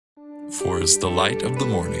For as the light of the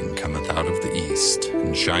morning cometh out of the east,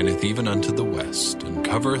 and shineth even unto the west, and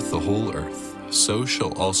covereth the whole earth, so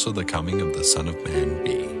shall also the coming of the Son of Man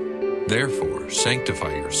be. Therefore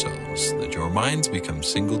sanctify yourselves, that your minds become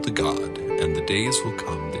single to God, and the days will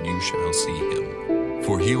come that you shall see him.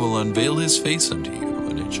 For he will unveil his face unto you,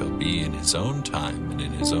 and it shall be in his own time, and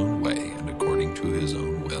in his own way, and according to his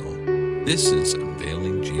own will. This is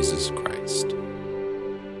unveiling Jesus Christ.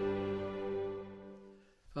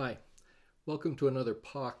 Hi, welcome to another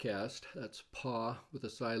podcast. That's PA with a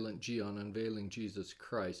silent G on Unveiling Jesus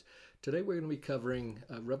Christ. Today we're going to be covering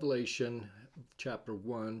Revelation chapter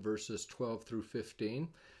 1, verses 12 through 15.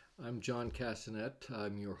 I'm John Cassinet.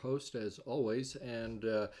 I'm your host as always, and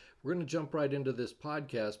we're going to jump right into this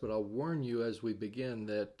podcast, but I'll warn you as we begin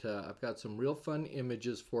that I've got some real fun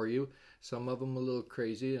images for you. Some of them a little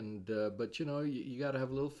crazy, but you know, you got to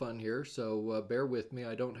have a little fun here, so bear with me.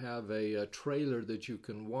 I don't have a trailer that you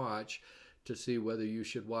can watch to see whether you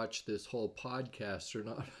should watch this whole podcast or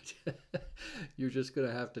not. You're just going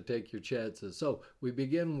to have to take your chances. So we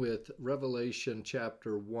begin with Revelation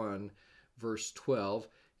chapter 1, verse 12,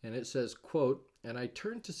 and it says, quote, "And I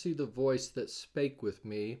turned to see the voice that spake with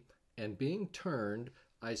me, and being turned,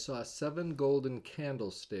 I saw 7 golden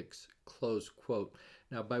candlesticks," close quote.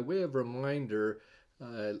 Now, by way of reminder,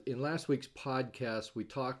 in last week's podcast, we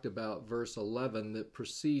talked about verse 11 that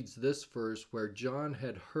precedes this verse, where John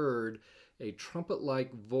had heard a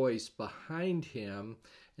trumpet-like voice behind him.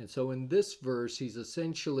 And so in this verse, he's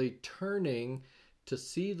essentially turning to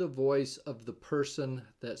see the voice of the person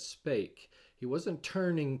that spake. He wasn't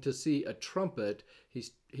turning to see a trumpet.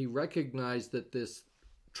 He recognized that this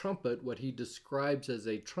trumpet, what he describes as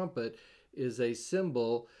a trumpet, is a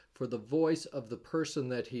symbol for the voice of the person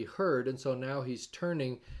that he heard. And so now he's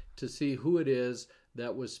turning to see who it is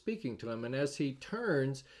that was speaking to him. And as he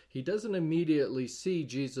turns, he doesn't immediately see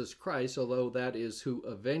Jesus Christ, although that is who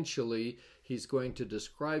eventually he's going to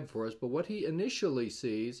describe for us. But what he initially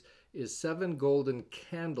sees is 7 golden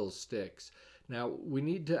candlesticks. Now, we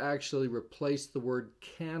need to actually replace the word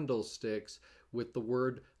candlesticks with the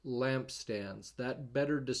word lampstands. That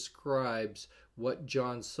better describes what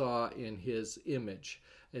John saw in his image.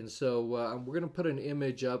 And so we're going to put an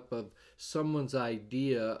image up of someone's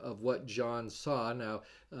idea of what John saw. Now,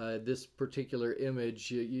 this particular image,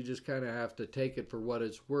 you just kind of have to take it for what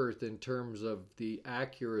it's worth in terms of the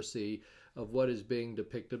accuracy of what is being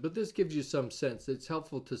depicted. But this gives you some sense. It's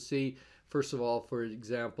helpful to see, first of all, for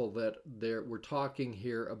example, that we're talking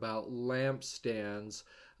here about lampstands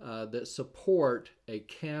that support a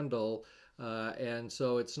candle. And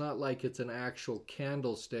so it's not like it's an actual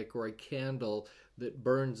candlestick or a candle that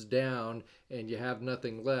burns down and you have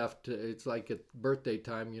nothing left. It's like at birthday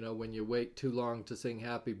time, you know, when you wait too long to sing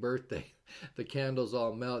happy birthday, the candles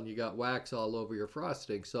all melt and you got wax all over your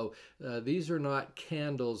frosting. So these are not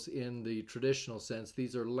candles in the traditional sense.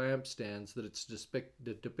 These are lampstands that it's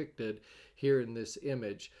depicted here in this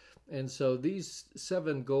image. And so these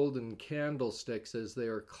 7 golden candlesticks, as they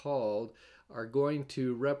are called, are going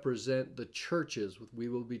to represent the churches. We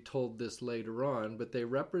will be told this later on, but they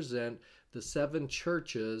represent the 7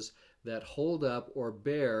 churches that hold up or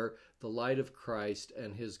bear the light of Christ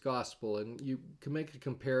and his gospel. And you can make a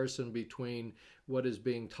comparison between what is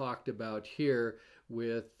being talked about here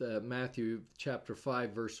with Matthew chapter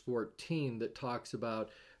 5, verse 14, that talks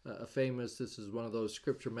about this is one of those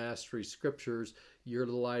scripture mastery scriptures. "You're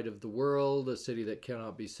the light of the world, a city that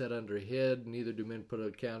cannot be set under a head, neither do men put a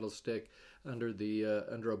candlestick under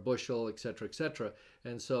a bushel," etc., etc.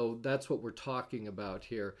 And so that's what we're talking about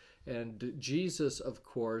here. And Jesus, of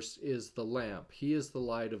course, is the lamp. He is the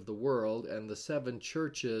light of the world, and the 7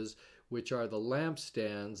 churches, which are the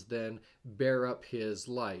lampstands, then bear up his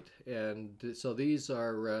light. And so these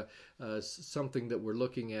are something that we're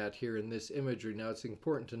looking at here in this imagery. Now, it's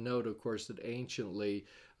important to note, of course, that anciently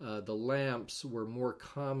the lamps were more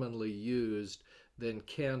commonly used than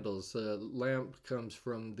candles. Lamp comes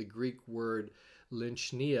from the Greek word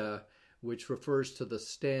lynchnia, which refers to the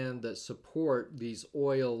stand that support these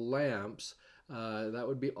oil lamps. That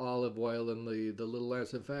would be olive oil in the little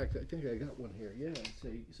lamps. In fact, I think I got one here. Yeah,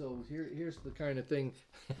 see, so here's the kind of thing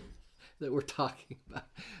that we're talking about.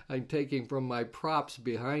 I'm taking from my props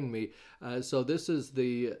behind me. So this is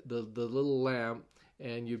the little lamp,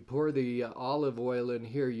 and you'd pour the olive oil in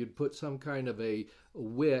here. You'd put some kind of a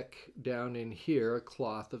wick down in here, a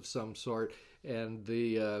cloth of some sort, and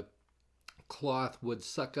the cloth would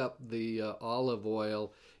suck up the olive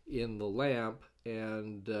oil in the lamp,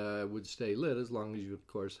 and would stay lit as long as you, of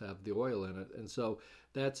course, have the oil in it. And so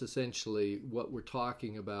that's essentially what we're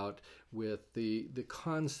talking about with the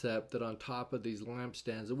concept that on top of these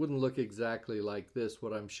lampstands, it wouldn't look exactly like this,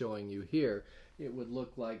 what I'm showing you here. It would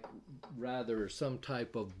look like rather some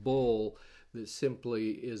type of bowl that simply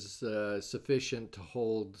is sufficient to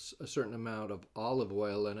hold a certain amount of olive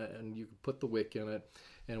oil in it, and you can put the wick in it,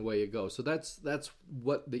 and away you go. So that's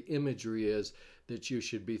what the imagery is that you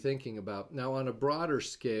should be thinking about. Now, on a broader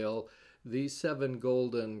scale, these 7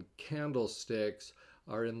 golden candlesticks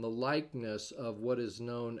are in the likeness of what is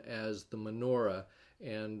known as the menorah.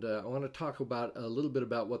 And I want to talk about a little bit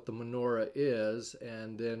about what the menorah is,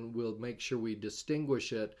 and then we'll make sure we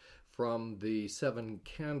distinguish it from the 7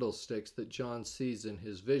 candlesticks that John sees in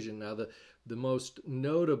his vision. Now, the most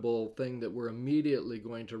notable thing that we're immediately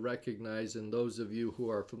going to recognize in those of you who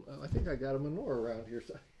are from, I think I got a menorah around here.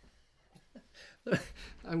 So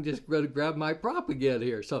I'm just going to grab my prop again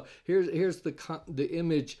here. So here's the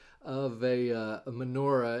image of a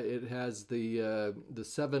menorah. It has the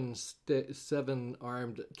 7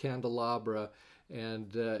 armed candelabra,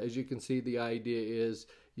 and as you can see, the idea is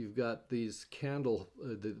you've got these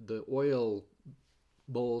the oil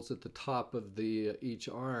bowls at the top of each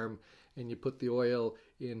arm, and you put the oil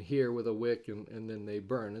in here with a wick, and then they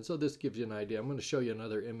burn. And so this gives you an idea. I'm going to show you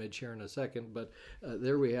another image here in a second, but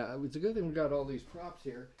there we have. It's a good thing we got all these props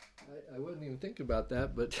here. I wasn't even thinking about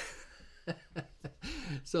that, but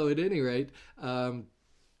so at any rate,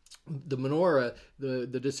 the menorah,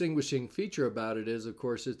 the distinguishing feature about it is, of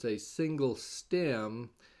course, it's a single stem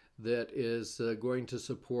that is going to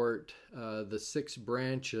support the 6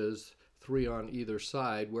 branches, 3 on either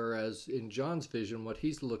side, whereas in John's vision, what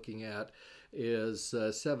he's looking at is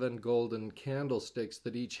 7 golden candlesticks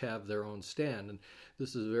that each have their own stand. And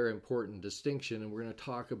this is a very important distinction, and we're going to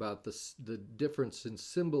talk about the difference in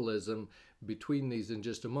symbolism between these in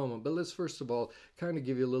just a moment. But let's first of all kind of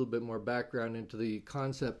give you a little bit more background into the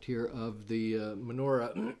concept here of the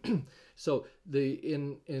menorah. So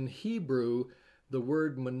in Hebrew, the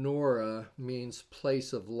word menorah means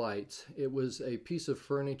place of lights. It was a piece of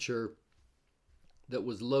furniture that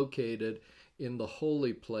was located in the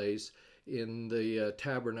holy place, in the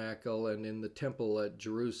tabernacle and in the temple at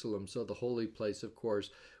Jerusalem. So the holy place, of course,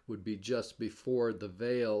 would be just before the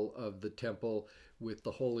veil of the temple, with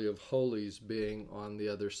the Holy of Holies being on the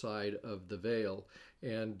other side of the veil.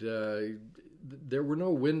 And there were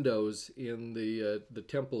no windows in the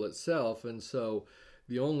temple itself, and so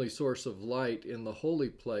the only source of light in the holy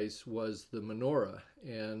place was the menorah.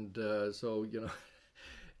 And so,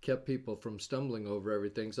 kept people from stumbling over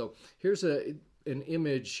everything. So here's an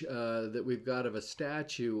image that we've got of a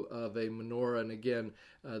statue of a menorah, and again,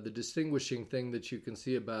 the distinguishing thing that you can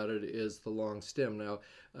see about it is the long stem. Now,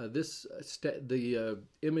 the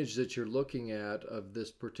image that you're looking at of this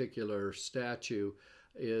particular statue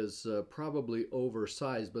is probably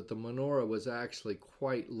oversized, but the menorah was actually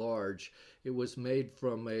quite large. It was made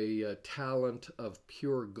from a talent of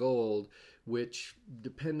pure gold, which,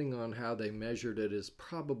 depending on how they measured it, is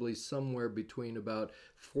probably somewhere between about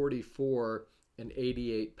 44 and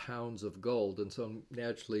 88 pounds of gold. And so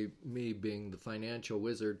naturally, me being the financial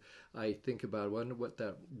wizard, I think about, I wonder what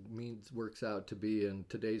that works out to be in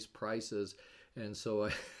today's prices. And so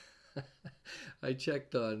I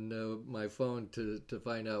checked on my phone to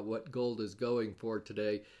find out what gold is going for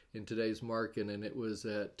today in today's market, and it was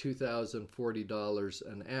at $2,040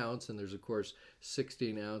 an ounce, and there's of course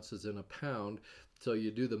 16 ounces in a pound. So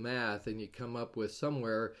you do the math and you come up with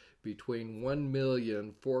somewhere between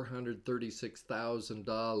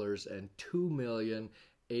 $1,436,000 and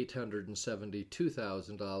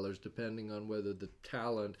 $2,872,000, depending on whether the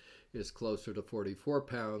talent is closer to 44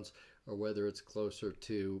 pounds or whether it's closer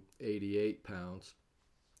to 88 pounds.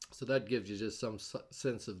 So that gives you just some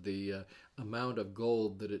sense of the amount of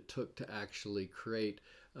gold that it took to actually create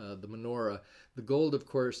the menorah. The gold, of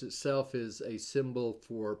course, itself is a symbol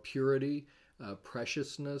for purity,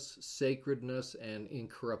 preciousness, sacredness, and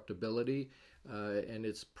incorruptibility. And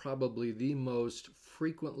it's probably the most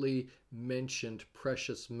frequently mentioned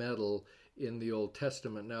precious metal in the Old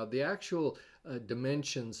Testament. Now, the actual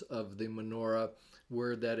dimensions of the menorah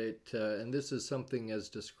were that and this is something as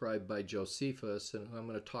described by Josephus, and I'm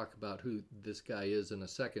going to talk about who this guy is in a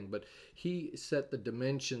second, but he set the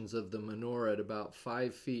dimensions of the menorah at about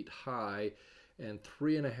 5 feet high and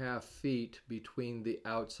 3.5 feet between the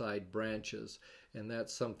outside branches. And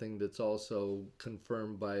that's something that's also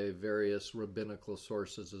confirmed by various rabbinical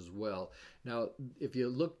sources as well. Now, if you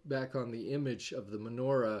look back on the image of the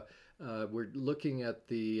menorah, we're looking at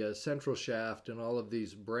the central shaft, and all of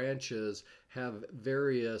these branches have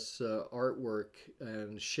various artwork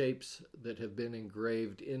and shapes that have been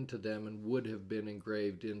engraved into them and would have been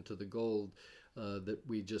engraved into the gold that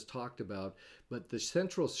we just talked about. But the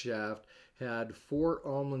central shaft had 4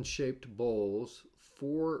 almond-shaped bowls,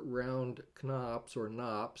 4 round knops or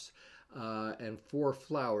knops, and 4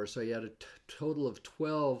 flowers. So you had a total of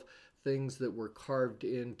 12 things that were carved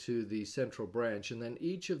into the central branch. And then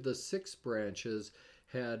each of the 6 branches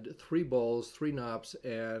had 3 bowls, 3 knops,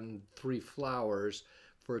 and 3 flowers,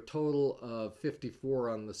 for a total of 54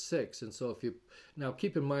 on the 6. And so if you now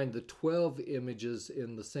keep in mind the 12 images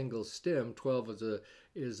in the single stem, 12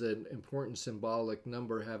 is an important symbolic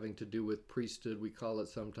number having to do with priesthood. We call it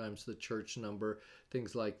sometimes the church number,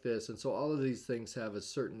 things like this. And so all of these things have a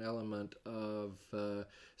certain element of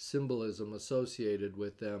symbolism associated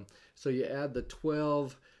with them. So you add the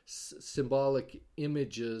 12 symbolic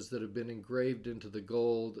images that have been engraved into the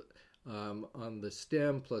gold on the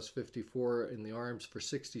stem, plus 54 in the arms, for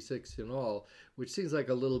 66 in all, which seems like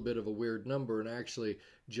a little bit of a weird number. And actually,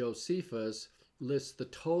 Josephus lists the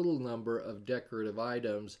total number of decorative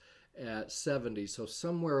items at 70. So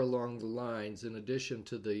somewhere along the lines, in addition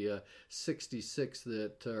to the 66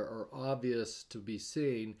 that are obvious to be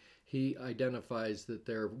seen, he identifies that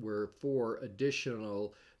there were 4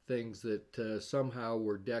 additional things that somehow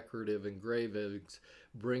were decorative engravings,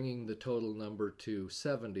 bringing the total number to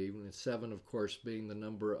 70. And 7, of course, being the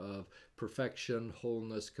number of perfection,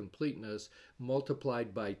 wholeness, completeness,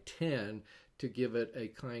 multiplied by 10 to give it a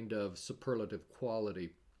kind of superlative quality.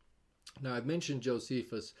 Now, I've mentioned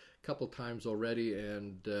Josephus a couple times already,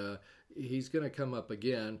 and he's going to come up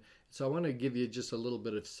again. So I want to give you just a little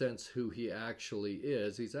bit of sense who he actually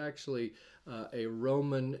is. He's actually a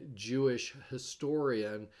Roman Jewish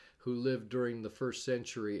historian who lived during the 1st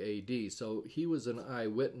century AD. So he was an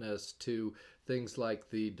eyewitness to things like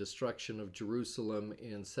the destruction of Jerusalem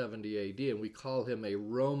in 70 AD. And we call him a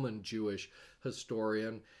Roman Jewish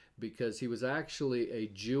historian because he was actually a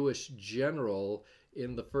Jewish general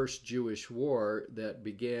in the First Jewish War that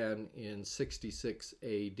began in 66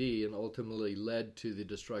 AD and ultimately led to the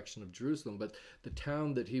destruction of Jerusalem. But the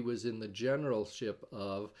town that he was in the generalship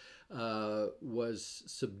of was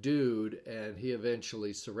subdued, and he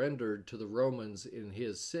eventually surrendered to the Romans in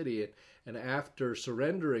his city. And after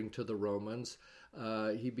surrendering to the Romans,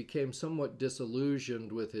 he became somewhat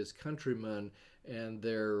disillusioned with his countrymen and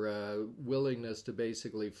their willingness to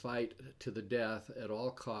basically fight to the death at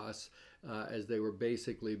all costs, as they were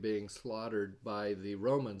basically being slaughtered by the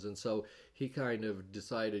Romans. And so he kind of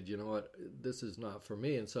decided, you know what, this is not for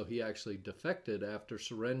me. And so he actually defected after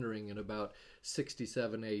surrendering in about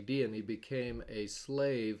 67 AD, and he became a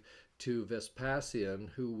slave to Vespasian,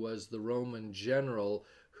 who was the Roman general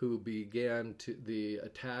who began the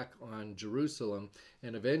attack on Jerusalem.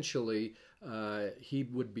 And eventually he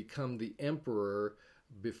would become the emperor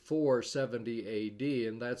before 70 AD,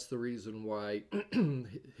 and that's the reason why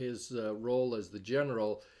his role as the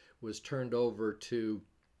general was turned over to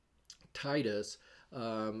Titus,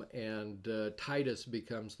 and Titus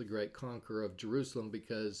becomes the great conqueror of Jerusalem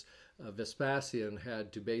because Vespasian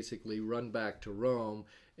had to basically run back to Rome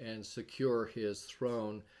and secure his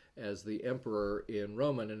throne as the emperor in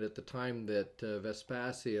Rome. And at the time that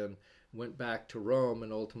Vespasian went back to Rome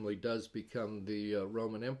and ultimately does become the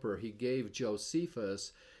Roman emperor, he gave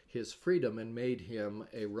Josephus his freedom and made him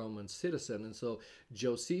a Roman citizen. And so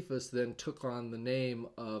Josephus then took on the name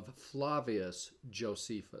of Flavius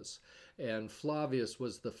Josephus. And Flavius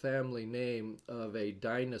was the family name of a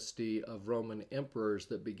dynasty of Roman emperors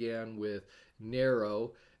that began with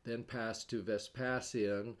Nero, then passed to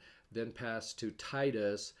Vespasian, then passed to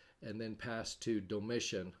Titus, and then passed to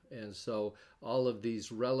Domitian. And so all of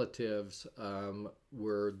these relatives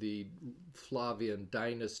were the Flavian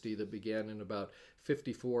dynasty that began in about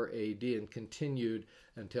 54 AD and continued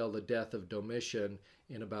until the death of Domitian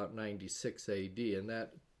in about 96 AD. And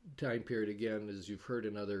that time period, again, as you've heard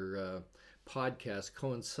in other podcasts,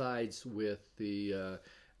 coincides with the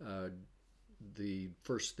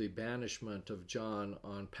banishment of John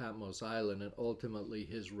on Patmos Island and ultimately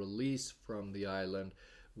his release from the island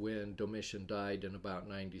when Domitian died in about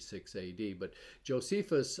 96 AD. But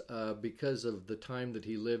Josephus, because of the time that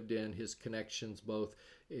he lived in, his connections both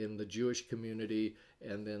in the Jewish community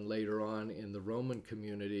and then later on in the Roman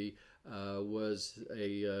community, was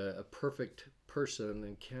a perfect person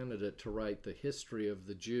and candidate to write the history of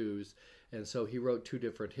the Jews. And so he wrote 2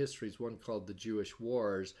 different histories, one called the Jewish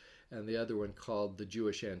Wars and the other one called the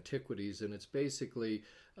Jewish Antiquities. And it's basically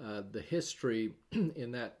the history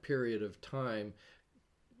in that period of time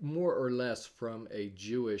more or less from a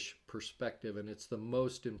Jewish perspective, and it's the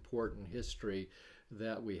most important history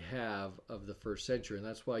that we have of the first century. And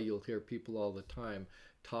that's why you'll hear people all the time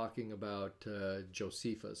talking about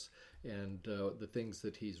Josephus and the things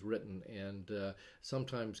that he's written. And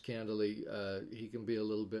sometimes, candidly, he can be a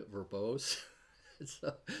little bit verbose. It's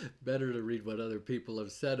better to read what other people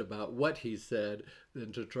have said about what he said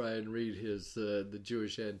than to try and read his the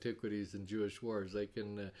Jewish antiquities and Jewish wars. They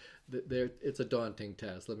can, it's a daunting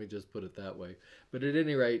task. Let me just put it that way. But at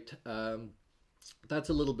any rate, that's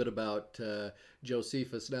a little bit about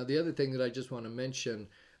Josephus. Now, the other thing that I just want to mention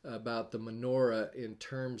about the menorah in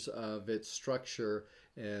terms of its structure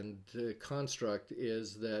and construct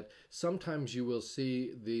is that sometimes you will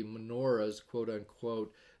see the menorahs, quote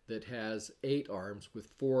unquote, that has 8 arms with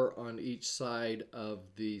 4 on each side of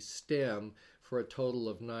the stem for a total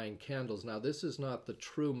of 9 candles. Now, this is not the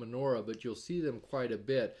true menorah, but you'll see them quite a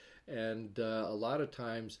bit, and a lot of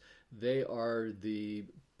times they are the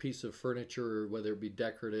piece of furniture, whether it be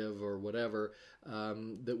decorative or whatever,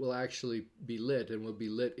 that will actually be lit and will be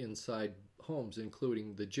lit inside homes,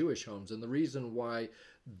 including the Jewish homes. And the reason why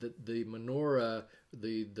the menorah,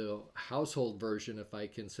 the household version, if I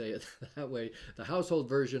can say it that way, the household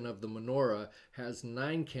version of the menorah has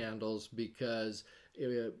 9 candles because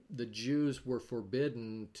the Jews were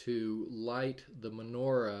forbidden to light the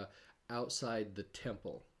menorah outside the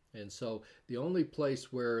temple. And so the only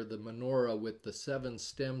place where the menorah with the 7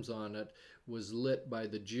 stems on it was lit by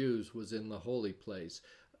the Jews was in the holy place.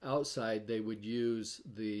 Outside, they would use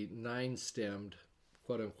the 9-stemmed,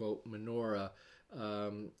 quote-unquote, menorah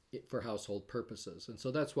for household purposes. And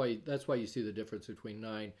so that's why you see the difference between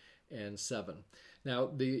 9 and 7. Now,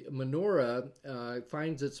 the menorah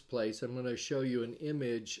finds its place. I'm going to show you an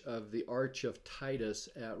image of the Arch of Titus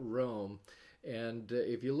at Rome. And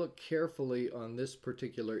if you look carefully on this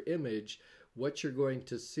particular image, what you're going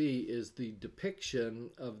to see is the depiction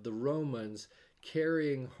of the Romans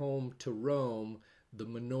carrying home to Rome the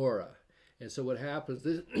menorah. And so what happens,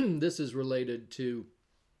 this is related to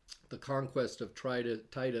the conquest of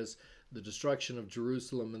Titus, the destruction of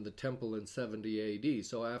Jerusalem and the temple in 70 AD.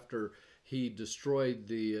 So after he destroyed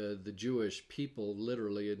the Jewish people,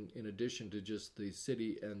 literally, in addition to just the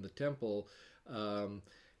city and the temple,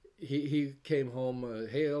 he came home,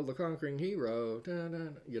 hail the conquering hero,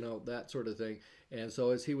 that sort of thing. And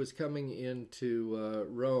so as he was coming into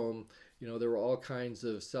Rome, there were all kinds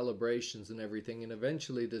of celebrations and everything. And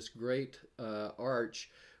eventually this great arch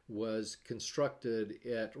was constructed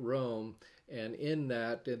at Rome. And in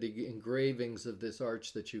that, the engravings of this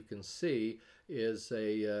arch that you can see is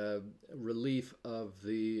a relief of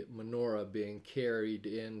the menorah being carried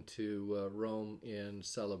into Rome in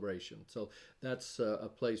celebration. So that's a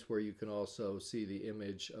place where you can also see the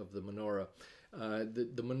image of the menorah.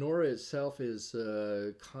 The menorah itself is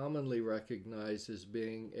commonly recognized as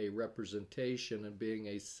being a representation and being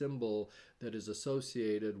a symbol that is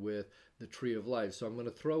associated with the tree of life. So I'm going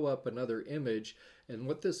to throw up another image, and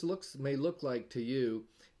what this may look like to you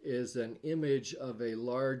is an image of a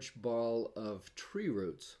large ball of tree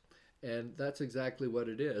roots, and that's exactly what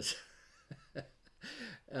it is.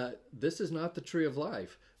 This is not the tree of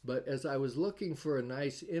life, but as I was looking for a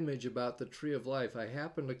nice image about the tree of life, I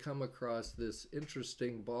happened to come across this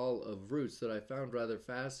interesting ball of roots that I found rather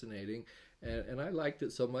fascinating, and I liked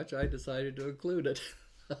it so much I decided to include it.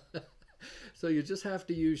 So you just have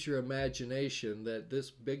to use your imagination that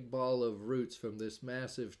this big ball of roots from this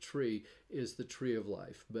massive tree is the tree of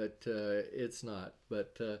life, but it's not.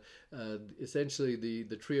 But essentially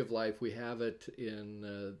the tree of life, we have it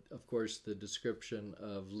in, of course, the description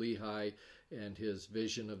of Lehi and his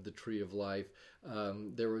vision of the tree of life.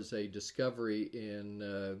 There was a discovery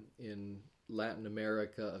in Latin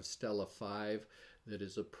America of Stela 5 that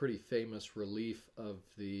is a pretty famous relief of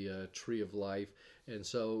the tree of life. And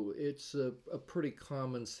so it's a pretty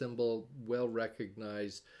common symbol, well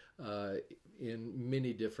recognized in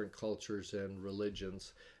many different cultures and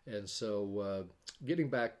religions. And so getting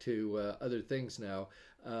back to other things now,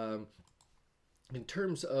 in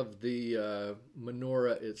terms of the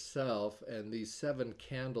menorah itself and these 7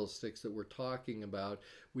 candlesticks that we're talking about,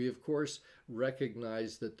 we of course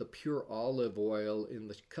recognize that the pure olive oil in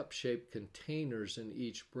the cup-shaped containers in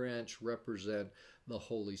each branch represent the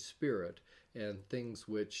Holy Spirit and things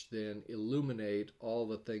which then illuminate all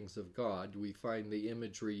the things of God. We find the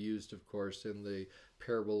imagery used, of course, in the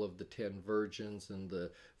parable of the 10 virgins and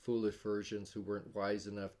the foolish virgins who weren't wise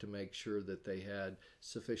enough to make sure that they had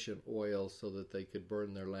sufficient oil so that they could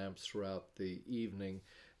burn their lamps throughout the evening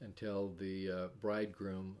until the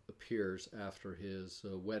bridegroom appears after his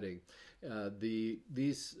wedding.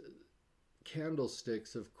 These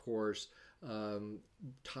candlesticks, of course,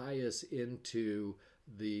 tie us into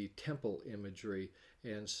the temple imagery.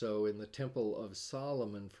 And so in the Temple of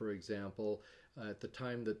Solomon, for example, at the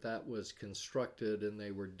time that that was constructed and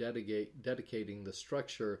they were dedicating the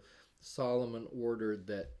structure, Solomon ordered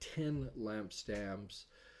that 10 lampstands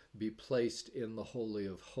be placed in the Holy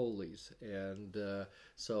of Holies. And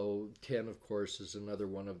so 10, of course, is another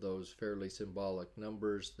one of those fairly symbolic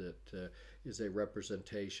numbers that is a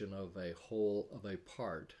representation of a whole, of a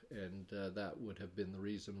part. And that would have been the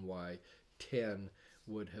reason why 10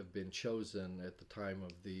 would have been chosen at the time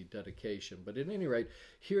of the dedication. But at any rate,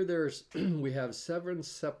 here there's we have 7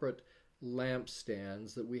 separate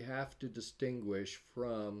lampstands that we have to distinguish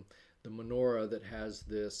from the menorah that has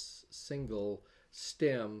this single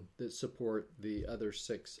stem that support the other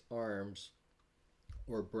 6 arms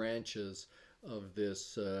or branches of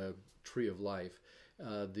this tree of life.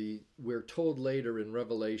 We're told later in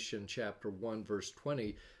Revelation chapter 1 verse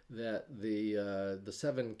 20 that the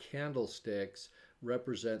 7 candlesticks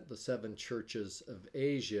represent the 7 churches of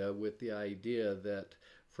Asia, with the idea that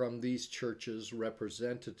from these churches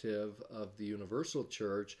representative of the universal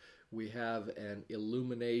church, we have an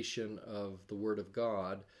illumination of the Word of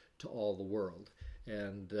God to all the world.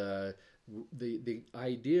 And the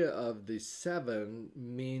idea of the 7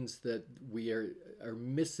 means that we are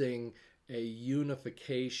missing a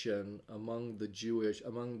unification among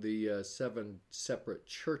the 7 separate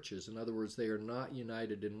churches. In other words, they are not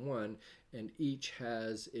united in one, and each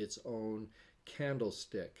has its own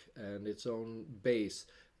candlestick and its own base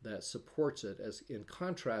that supports it, as in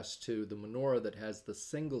contrast to the menorah that has the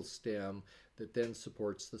single stem that then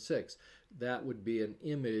supports the 6. That would be an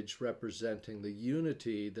image representing the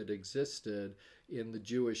unity that existed in the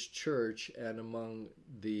Jewish church and among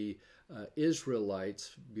the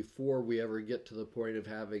Israelites before we ever get to the point of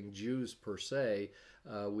having Jews per se.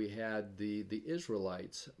 We had the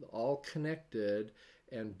Israelites all connected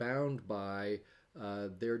and bound by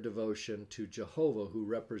their devotion to Jehovah, who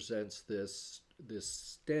represents this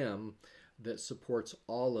stem that supports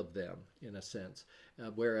all of them in a sense.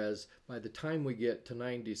 Whereas by the time we get to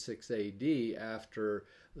 96 AD, after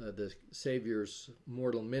the Savior's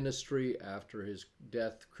mortal ministry, after his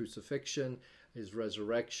death, crucifixion, his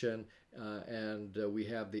resurrection, and we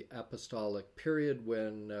have the apostolic period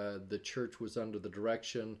when the church was under the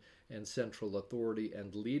direction and central authority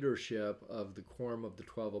and leadership of the quorum of the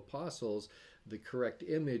 12 apostles, the correct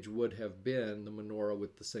image would have been the menorah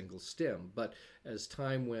with the single stem. But as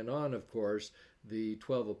time went on, of course, the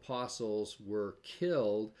 12 apostles were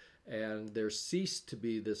killed, and there ceased to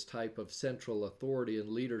be this type of central authority and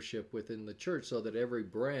leadership within the church, so that every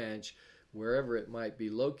branch, wherever it might be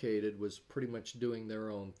located, was pretty much doing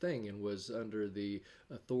their own thing and was under the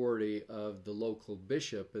authority of the local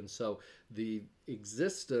bishop. And so the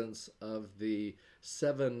existence of the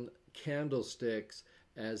 7 candlesticks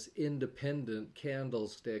as independent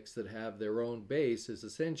candlesticks that have their own base is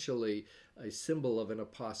essentially a symbol of an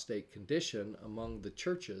apostate condition among the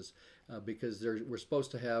churches, because we're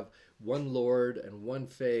supposed to have one Lord and one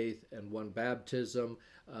faith and one baptism,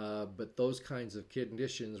 but those kinds of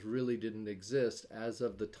conditions really didn't exist as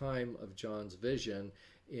of the time of John's vision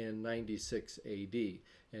in 96 AD.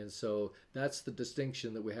 And so that's the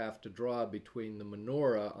distinction that we have to draw between the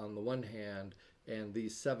menorah on the one hand and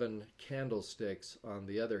these 7 candlesticks on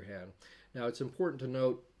the other hand. Now, it's important to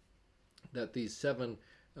note that these 7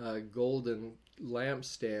 golden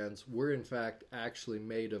lampstands were in fact actually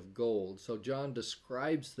made of gold. So John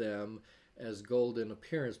describes them as gold in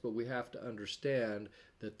appearance, but we have to understand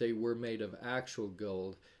that they were made of actual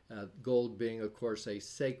gold. Gold being, of course, a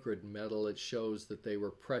sacred metal, it shows that they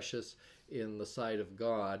were precious in the sight of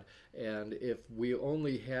God. And if we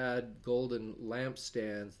only had golden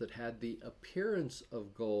lampstands that had the appearance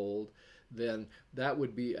of gold, then that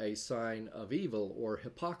would be a sign of evil or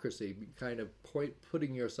hypocrisy, kind of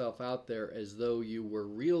putting yourself out there as though you were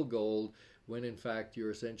real gold when in fact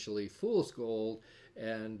you're essentially fool's gold,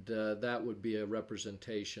 and that would be a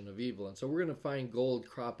representation of evil. And so we're going to find gold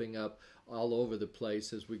cropping up all over the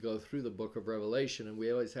place as we go through the book of Revelation, and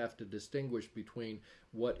we always have to distinguish between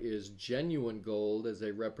what is genuine gold as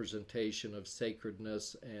a representation of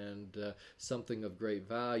sacredness and something of great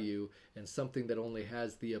value, and something that only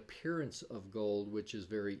has the appearance of gold, which is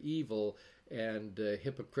very evil and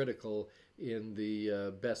hypocritical in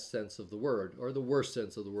the best sense of the word, or the worst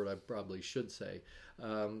sense of the word, I probably should say.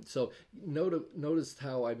 So notice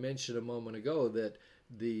how I mentioned a moment ago that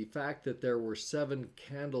the fact that there were 7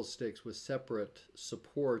 candlesticks with separate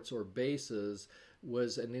supports or bases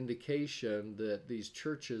was an indication that these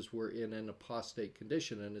churches were in an apostate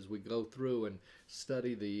condition. And as we go through and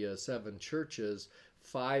study the 7 churches,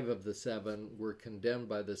 5 of the 7 were condemned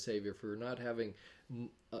by the Savior for not having,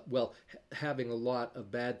 having a lot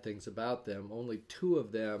of bad things about them. Only 2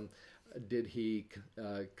 of them did he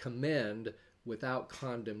commend without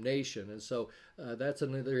condemnation. And so that's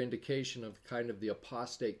another indication of kind of the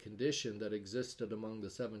apostate condition that existed among the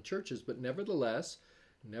 7 churches. But nevertheless,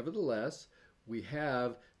 we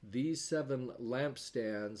have these 7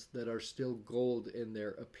 lampstands that are still gold in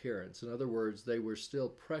their appearance. In other words, they were still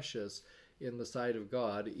precious in the sight of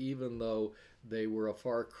God, even though they were a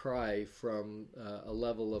far cry from a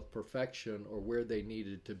level of perfection or where they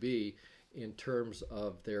needed to be in terms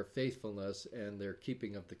of their faithfulness and their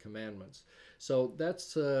keeping of the commandments. So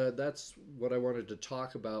that's what I wanted to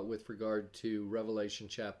talk about with regard to Revelation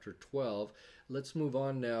chapter 12. Let's move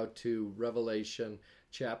on now to Revelation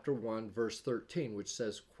chapter 1, verse 13, which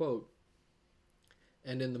says, quote,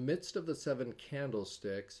 "And in the midst of the 7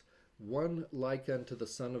 candlesticks, one like unto the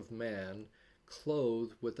Son of Man,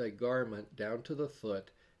 clothed with a garment down to the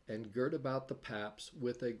foot, and girt about the paps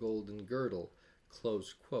with a golden girdle."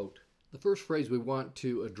 Close quote. The first phrase we want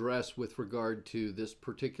to address with regard to this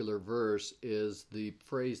particular verse is the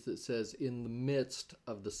phrase that says, "in the midst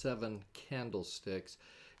of the 7 candlesticks."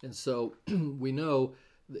 And so we know,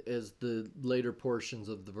 as the later portions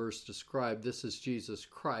of the verse describe, this is Jesus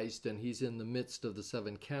Christ, and he's in the midst of the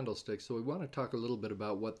 7 candlesticks. So we want to talk a little bit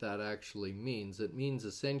about what that actually means. It means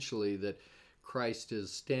essentially that Christ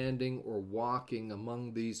is standing or walking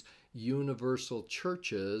among these universal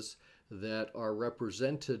churches that are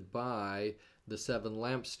represented by the 7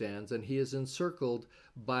 lampstands, and he is encircled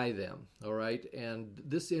by them. All right, and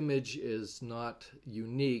this image is not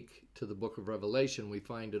unique to the book of Revelation. We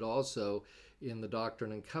find it also in the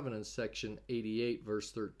Doctrine and Covenants, section 88,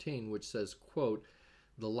 verse 13, which says, quote,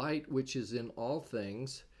 "The light which is in all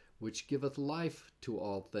things, which giveth life to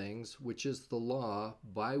all things, which is the law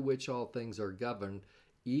by which all things are governed,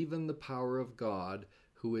 even the power of God,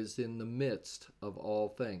 who is in the midst of all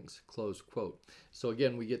things." Close quote. So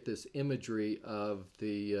again, we get this imagery of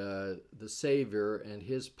the Savior and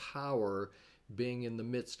his power being in the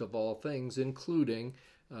midst of all things, including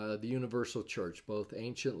the universal church, both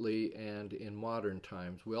anciently and in modern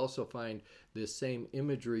times. We also find this same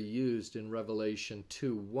imagery used in Revelation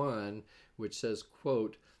 2:1, which says,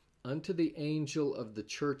 quote, "Unto the angel of the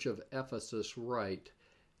church of Ephesus write,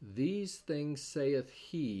 These things saith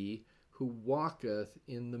he who walketh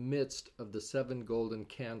in the midst of the 7 golden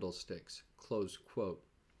candlesticks." Close quote.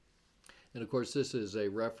 And of course, this is a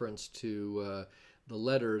reference to the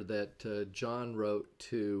letter that John wrote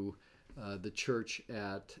to the church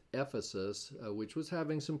at Ephesus, which was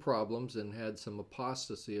having some problems and had some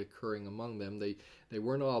apostasy occurring among them. They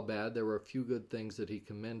weren't all bad. There were a few good things that he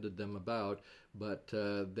commended them about, but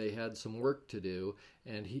they had some work to do.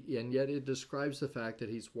 And yet it describes the fact that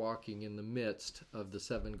he's walking in the midst of the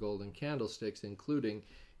 7 golden candlesticks, including,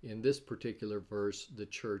 in this particular verse, the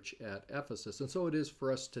church at Ephesus. And so it is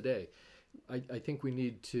for us today. I think we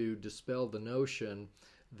need to dispel the notion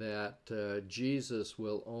that Jesus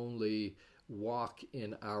will only walk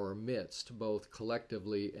in our midst, both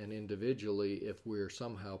collectively and individually, if we're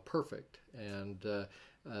somehow perfect. And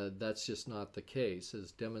that's just not the case,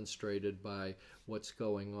 as demonstrated by what's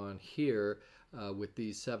going on here with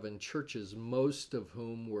these 7 churches, most of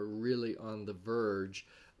whom were really on the verge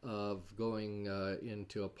of going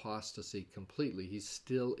into apostasy completely. He's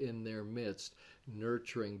still in their midst,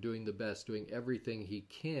 nurturing, doing the best, doing everything he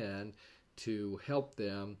can to help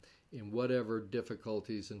them in whatever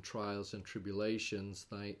difficulties and trials and tribulations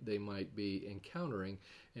they might be encountering.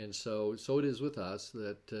 And so it is with us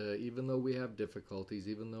that even though we have difficulties,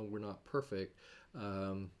 even though we're not perfect,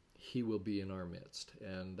 he will be in our midst.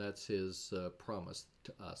 And that's his promise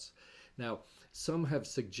to us. Now, some have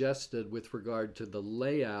suggested with regard to the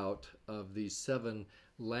layout of these 7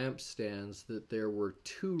 lampstands that there were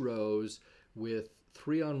 2 rows with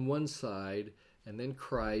 3 on one side and then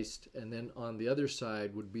Christ, and then on the other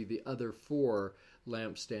side would be the other 4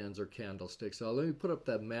 lampstands or candlesticks. So let me put up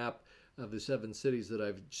that map of the 7 cities that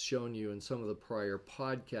I've shown you in some of the prior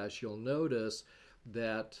podcasts. You'll notice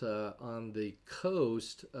that on the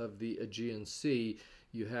coast of the Aegean Sea,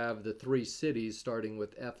 you have the 3 cities, starting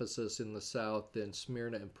with Ephesus in the south, then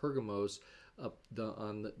Smyrna and Pergamos,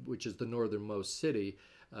 which is the northernmost city.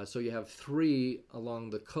 So you have 3 along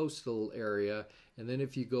the coastal area, and then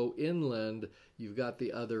if you go inland, you've got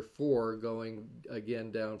the other 4 going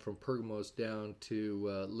again down from Pergamos down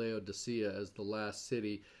to Laodicea as the last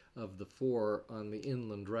city of the 4 on the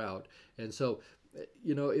inland route. And so,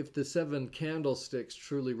 if the 7 candlesticks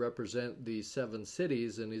truly represent the 7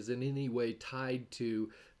 cities and is in any way tied to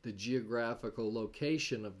the geographical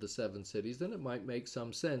location of the seven cities, then it might make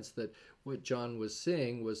some sense that what John was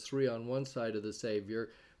seeing was 3 on one side of the Savior,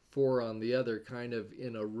 4 on the other, kind of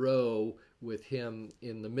in a row with him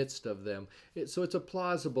in the midst of them. So it's a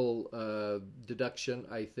plausible deduction,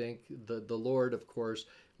 I think. The Lord, of course,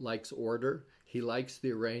 likes order. He likes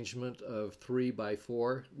the arrangement of 3 by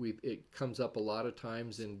 4. It comes up a lot of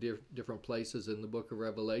times in different places in the book of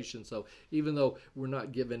Revelation. So even though we're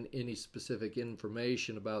not given any specific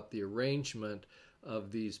information about the arrangement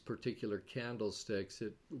of these particular candlesticks,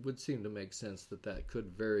 it would seem to make sense that that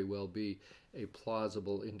could very well be a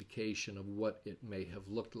plausible indication of what it may have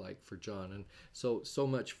looked like for John. And so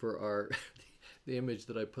much for our the image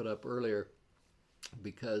that I put up earlier,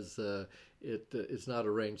 because it's not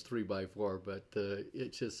arranged 3 by 4, but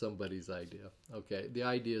it's just somebody's idea. Okay, the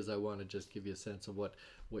idea is I want to just give you a sense of what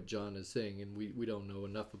John is saying, and we don't know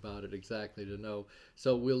enough about it exactly to know,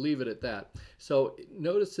 so we'll leave it at that. So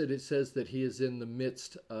notice that it says that he is in the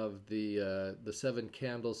midst of the 7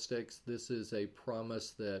 candlesticks. This is a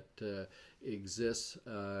promise that exists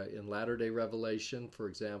in latter-day Revelation. For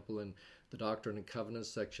example, in the Doctrine and Covenants,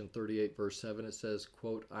 section 38, verse 7, it says,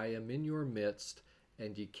 quote, "I am in your midst,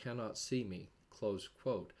 and ye cannot see me," close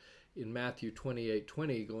quote. In Matthew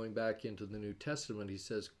 28:20, going back into the New Testament, he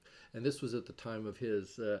says, and this was at the time of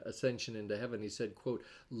his ascension into heaven, he said, quote,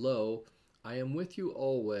 "Lo, I am with you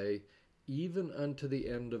always, even unto the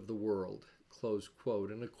end of the world," close quote.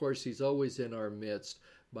 And of course, he's always in our midst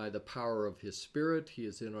by the power of his Spirit. He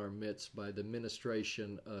is in our midst by the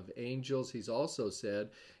ministration of angels. He's also said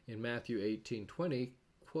in Matthew 18:20,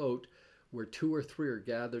 quote, "Where 2 or 3 are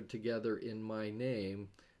gathered together in my name,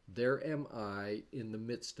 there am I in the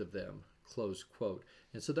midst of them," close quote.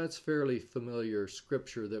 And so that's fairly familiar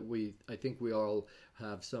scripture that I think we all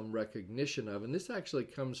have some recognition of. And this actually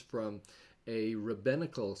comes from a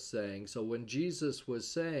rabbinical saying. So when Jesus was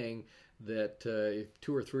saying that if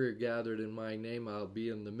 2 or 3 are gathered in my name, I'll be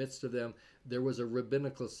in the midst of them, there was a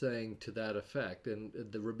rabbinical saying to that effect. And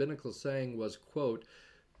the rabbinical saying was, quote,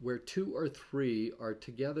 "Where 2 or 3 are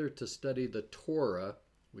together to study the Torah,"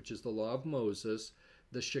 which is the law of Moses,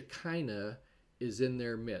 "the Shekinah is in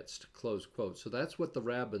their midst," close quote. So that's what the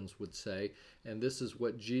rabbins would say, and this is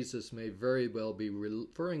what Jesus may very well be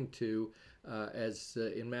referring to as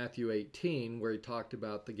in Matthew 18, where he talked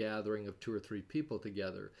about the gathering of 2 or 3 people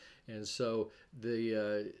together. And so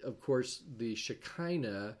of course the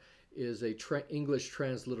Shekinah is a English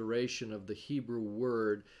transliteration of the Hebrew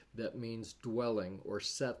word that means dwelling or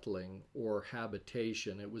settling or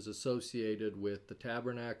habitation. It was associated with the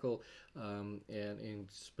tabernacle and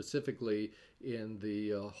specifically in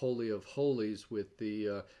the Holy of Holies with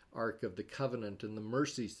the Ark of the Covenant and the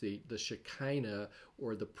mercy seat. The Shekinah,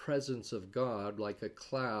 or the presence of God, like a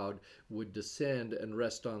cloud, would descend and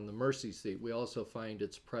rest on the mercy seat. We also find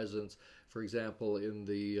its presence, for example, in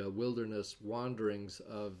the wilderness wanderings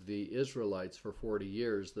of the Israelites for 40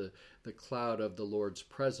 years. The cloud of the Lord's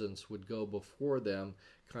presence would go before them,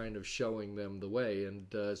 kind of showing them the way. And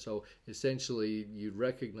so essentially you'd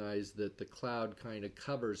recognize that the cloud kind of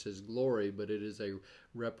covers his glory, but it is a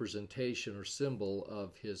representation or symbol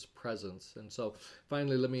of his presence. And so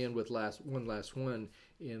finally, let me end with one last one.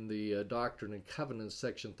 In the Doctrine and Covenants,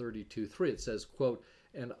 section 32:3, it says, quote,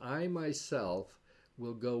 "And I myself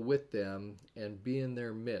will go with them and be in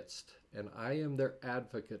their midst, and I am their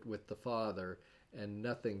advocate with the Father, and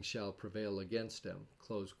nothing shall prevail against him,"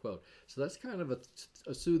 close quote. So that's kind of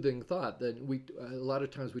a soothing thought. That a lot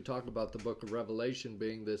of times we talk about the book of Revelation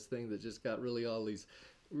being this thing that just got really all these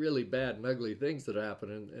really bad and ugly things that happen,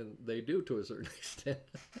 and they do to a certain extent.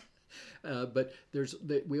 But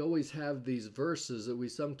we always have these verses that we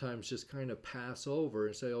sometimes just kind of pass over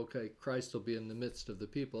and say, okay, Christ will be in the midst of the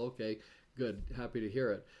people. Okay, good, happy to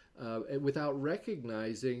hear it. Without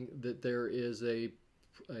recognizing that there is a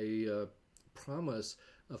promise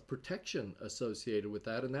of protection associated with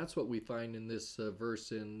that. And that's what we find in this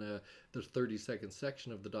verse in the 32nd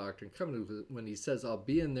section of the Doctrine and Covenants, when he says, "I'll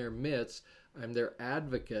be in their midst, I'm their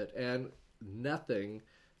advocate, and nothing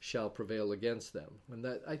shall prevail against them." And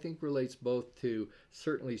that, I think, relates both to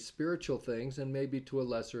certainly spiritual things and maybe to a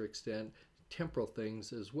lesser extent temporal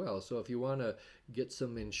things as well. So if you want to get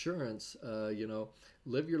some insurance,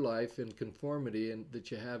 live your life in conformity, and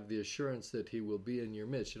that you have the assurance that he will be in your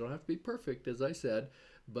midst. You don't have to be perfect, as I said,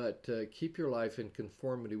 but keep your life in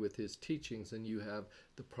conformity with his teachings, and you have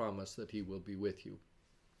the promise that he will be with you.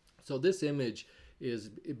 So this image is,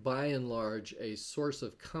 by and large, a source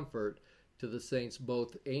of comfort to the saints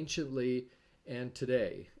both anciently and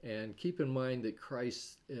today. And keep in mind that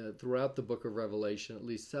Christ, throughout the book of Revelation, at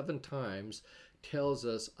least 7 times, tells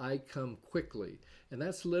us, "I come quickly." And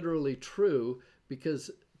that's literally true,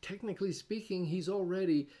 because technically speaking, he's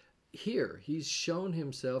already here. He's shown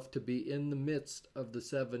himself to be in the midst of the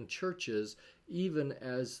 7 churches, even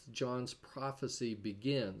as John's prophecy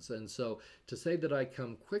begins. And so to say that I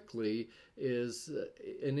come quickly is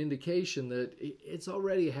an indication that it's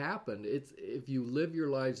already happened. If you live your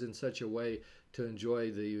lives in such a way to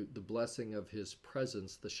enjoy the blessing of his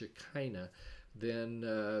presence, the Shekinah,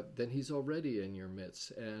 then he's already in your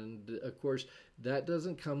midst. And of course, that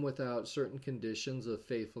doesn't come without certain conditions of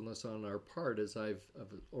faithfulness on our part. As I've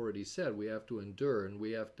already said, we have to endure and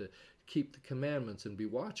we have to keep the commandments and be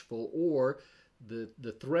watchful, or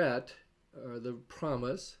the threat or the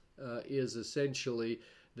promise is essentially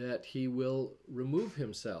that he will remove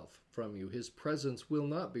himself from you. His presence will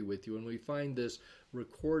not be with you. And we find this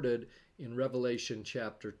recorded in Revelation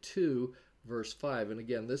chapter 2, verse 5. And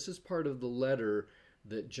again, this is part of the letter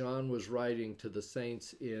that John was writing to the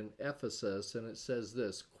saints in Ephesus. And it says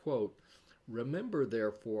this, quote, "Remember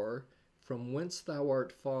therefore from whence thou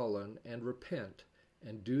art fallen, and repent,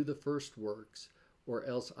 and do the first works, or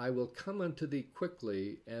else I will come unto thee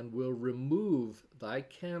quickly, and will remove thy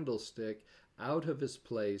candlestick out of his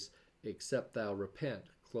place, except thou repent."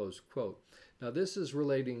 Close quote. Now this is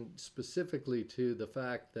relating specifically to the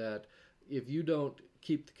fact that if you don't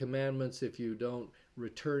keep the commandments, if you don't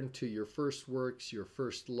return to your first works, your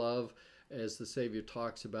first love, as the Savior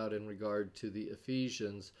talks about in regard to the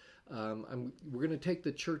Ephesians, we're going to take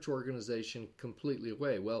the church organization completely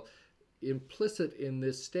away. Well, implicit in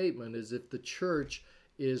this statement is if the church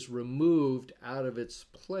is removed out of its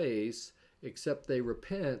place, except they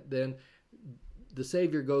repent, then the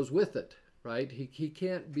Savior goes with it, right? He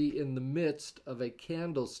can't be in the midst of a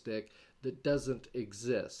candlestick that doesn't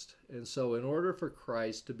exist. And so in order for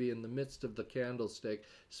Christ to be in the midst of the candlestick,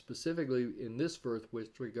 specifically in this verse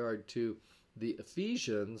with regard to the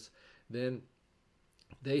Ephesians, then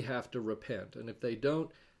they have to repent. And if they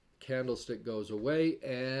don't, candlestick goes away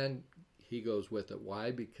and he goes with it.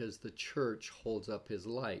 Why? Because the church holds up his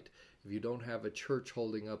light. If you don't have a church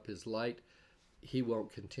holding up his light, he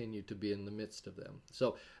won't continue to be in the midst of them.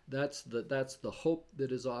 So that's the hope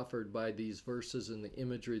that is offered by these verses and the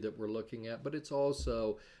imagery that we're looking at, but it's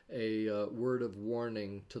also a word of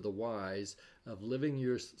warning to the wise of living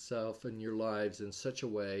yourself and your lives in such a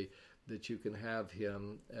way that you can have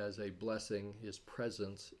him as a blessing, his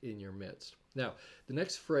presence in your midst. Now, the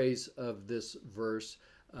next phrase of this verse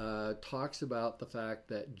talks about the fact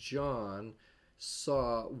that John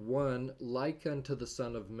saw one like unto the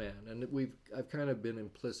Son of Man. And I've kind of been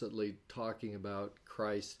implicitly talking about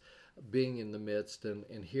Christ being in the midst,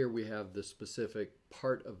 and here we have the specific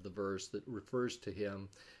part of the verse that refers to him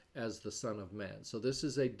as the Son of Man. So this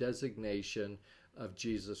is a designation of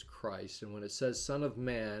Jesus Christ. And when it says Son of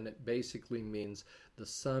Man, it basically means the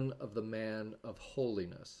Son of the Man of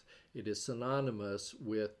holiness. It is synonymous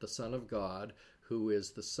with the Son of God, who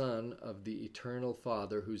is the Son of the eternal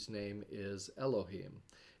Father, whose name is Elohim.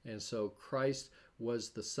 And so Christ was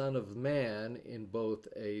the Son of Man in both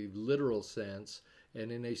a literal sense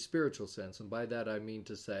and in a spiritual sense. And by that I mean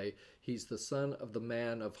to say he's the Son of the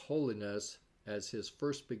Man of holiness as his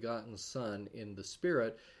first begotten Son in the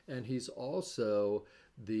Spirit, and he's also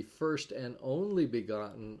the first and only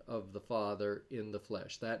begotten of the Father in the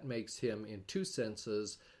flesh. That makes him, in two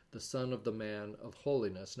senses, the Son of the Man of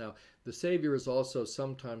holiness. Now, the Savior is also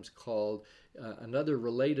sometimes called another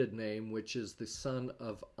related name, which is the Son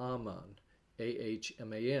of Ammon,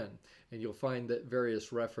 A-H-M-A-N. And you'll find that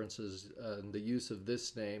various references the use of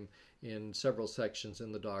this name in several sections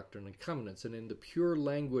in the Doctrine and Covenants. And in the pure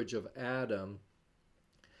language of Adam,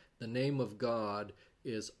 the name of God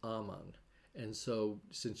is Ammon. And so,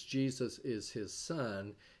 since Jesus is his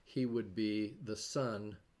son, he would be the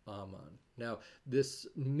Son Ammon. Now, this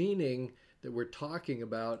meaning that we're talking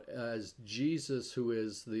about as Jesus, who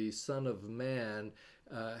is the Son of Man,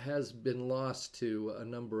 has been lost to a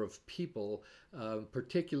number of people,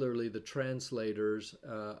 particularly the translators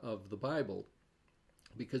of the Bible.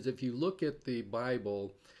 Because if you look at the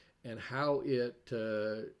Bible and how it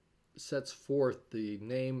sets forth the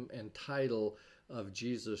name and title of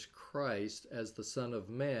Jesus Christ as the Son of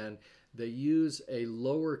Man, they use a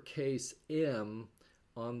lowercase m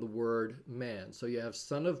on the word man. So you have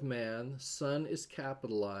Son of Man, Son is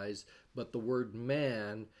capitalized, but the word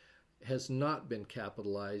man has not been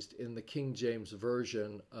capitalized in the King James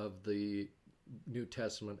Version of the New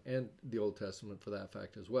Testament and the Old Testament for that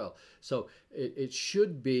fact as well. So it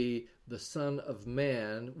should be the Son of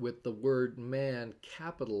Man with the word man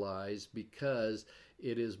capitalized, because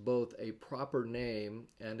it is both a proper name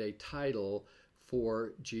and a title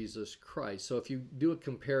for Jesus Christ. So if you do a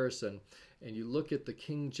comparison and you look at the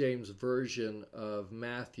King James Version of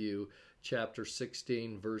Matthew chapter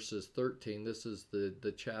 16, verses 13. This is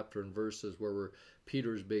the chapter and verses where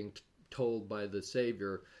Peter's being told by the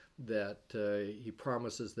Savior that he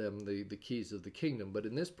promises them the keys of the kingdom. But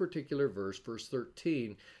in this particular verse, verse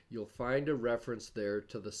 13, you'll find a reference there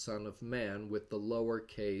to the Son of Man with the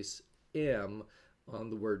lowercase m on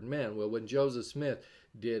the word man. Well, when Joseph Smith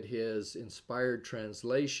did his inspired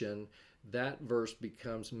translation, that verse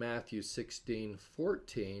becomes Matthew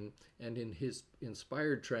 16:14, and in his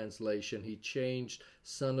inspired translation, he changed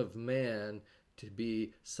Son of Man to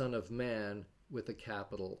be Son of Man with a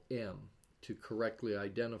capital M to correctly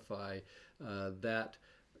identify that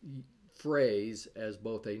phrase as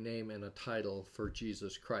both a name and a title for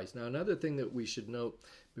Jesus Christ. Now, another thing that we should note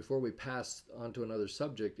before we pass on to another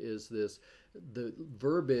subject is the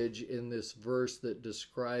verbiage in this verse that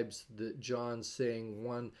describes John saying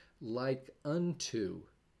one like unto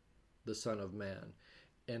the Son of Man.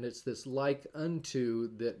 And it's this like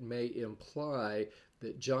unto that may imply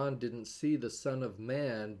that John didn't see the Son of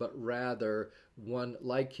Man, but rather one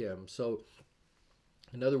like him. So,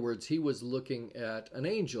 in other words, he was looking at an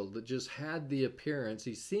angel that just had the appearance.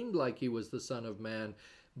 He seemed like he was the Son of Man,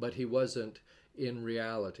 but he wasn't in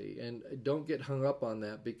reality. And don't get hung up on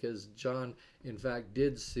that, because John, in fact,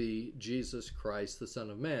 did see Jesus Christ, the Son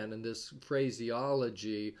of Man. And this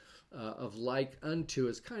phraseology of like unto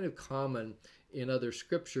is kind of common in other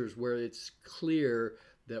scriptures where it's clear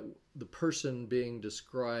that the person being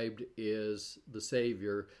described is the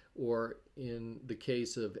Savior, or in the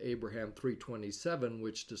case of Abraham 3:27,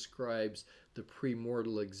 which describes the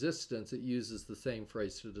premortal existence, it uses the same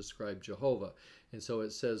phrase to describe Jehovah. And so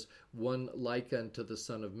it says, one like unto the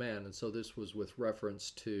Son of Man. And so this was with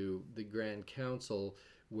reference to the Grand Council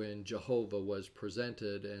when Jehovah was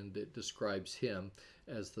presented, and it describes him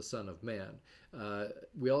as the Son of Man.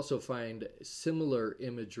 We also find similar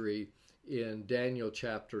imagery in Daniel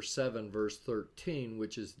chapter 7, verse 13,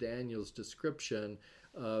 which is Daniel's description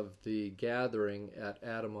of the gathering at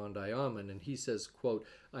Adam-on-Diamond. And he says, quote,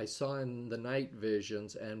 I saw in the night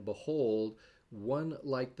visions, and behold, one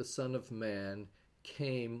like the Son of Man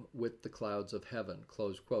came with the clouds of heaven,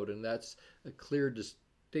 close quote. And that's a clear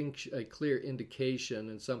distinction, a clear indication,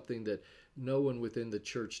 and something that no one within the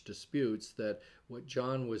church disputes, that what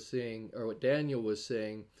John was seeing, or what Daniel was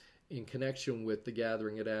saying in connection with the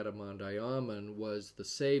gathering at Adam-on-Diamond, was the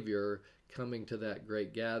Savior coming to that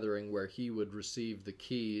great gathering where he would receive the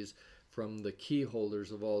keys from the key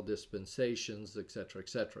holders of all dispensations, etc.,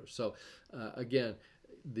 etc. So again,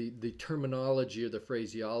 the terminology or the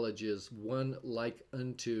phraseology is one like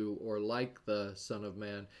unto or like the Son of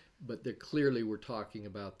Man, but clearly we're talking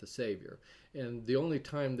about the Savior. And the only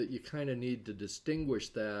time that you kind of need to distinguish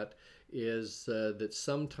that is that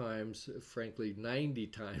sometimes, frankly 90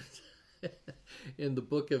 times, in the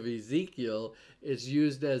book of Ezekiel, it's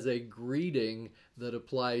used as a greeting that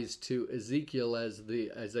applies to Ezekiel as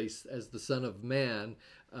the Son of Man,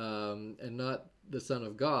 and not the Son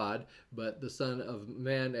of God, but the Son of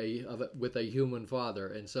Man with a human father.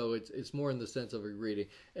 And so it's more in the sense of a greeting.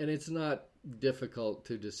 And it's not difficult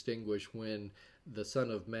to distinguish when the Son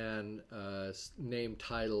of Man name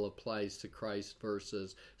title applies to Christ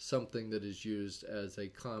versus something that is used as a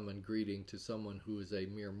common greeting to someone who is a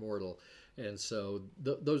mere mortal. And so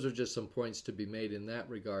those are just some points to be made in that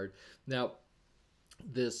regard. Now,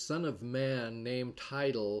 this Son of Man name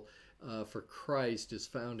title for Christ is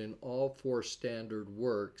found in all four standard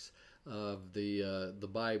works of the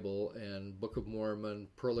Bible, and Book of Mormon,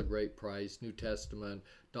 Pearl of Great Price, New Testament,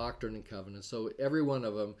 Doctrine and Covenants. So every one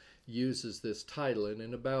of them uses this title, and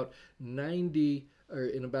in about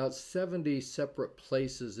 70 separate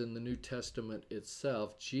places in the New Testament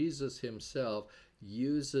itself, Jesus himself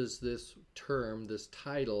uses this term, this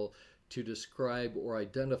title, to describe or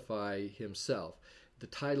identify himself. The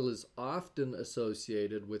title is often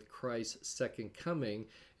associated with Christ's second coming,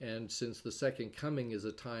 and since the second coming is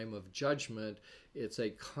a time of judgment, it's a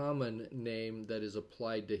common name that is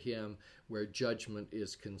applied to him where judgment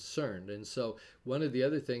is concerned. And so one of the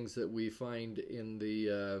other things that we find in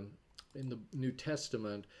the New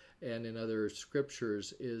Testament and in other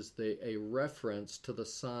scriptures is a reference to the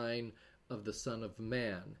sign of the Son of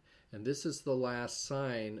Man. And this is the last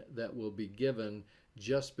sign that will be given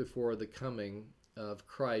just before the coming of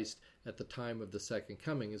Christ at the time of the second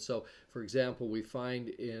coming. And so, for example, we find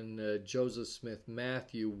in Joseph Smith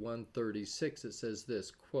Matthew 1:36, it says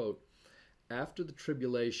this, quote, after the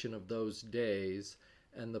tribulation of those days,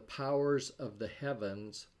 and the powers of the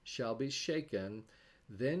heavens shall be shaken,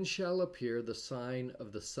 then shall appear the sign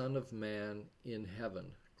of the Son of Man in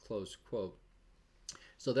heaven, close quote.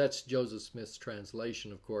 So that's Joseph Smith's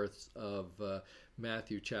translation, of course, of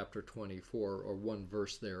Matthew chapter 24, or one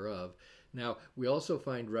verse thereof. Now, we also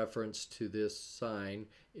find reference to this sign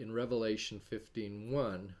in Revelation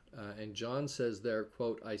 15:1, and John says there,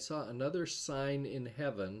 quote, "I saw another sign in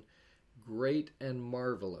heaven, great and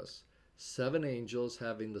marvelous, 7 angels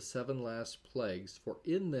having the 7 last plagues, for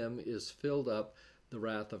in them is filled up the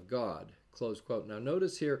wrath of God," close quote. Now,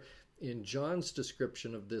 notice here, in John's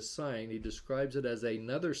description of this sign, he describes it as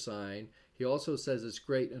another sign. He also says it's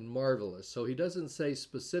great and marvelous. So he doesn't say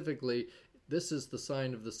specifically, this is the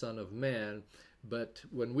sign of the Son of Man. But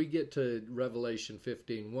when we get to Revelation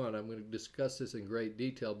 15:1, I'm going to discuss this in great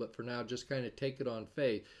detail. But for now, just kind of take it on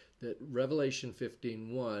faith that Revelation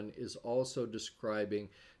 15:1 is also describing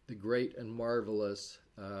the great and marvelous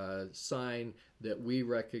sign that we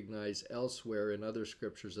recognize elsewhere in other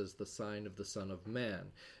scriptures as the sign of the Son of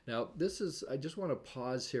Man. Now, I just want to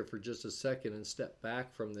pause here for just a second and step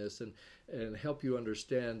back from this and help you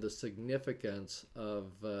understand the significance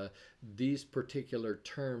of these particular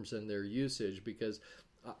terms and their usage, because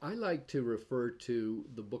I like to refer to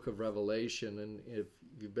the book of Revelation, and if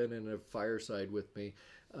you've been in a fireside with me,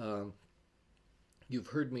 you've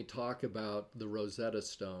heard me talk about the Rosetta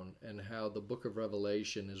Stone and how the book of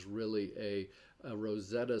Revelation is really a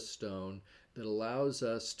Rosetta Stone that allows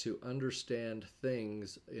us to understand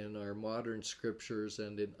things in our modern scriptures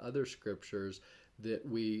and in other scriptures that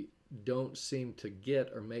we don't seem to get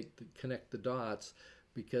or connect the dots,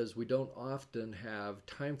 because we don't often have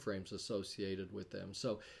time frames associated with them.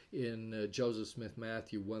 So in Joseph Smith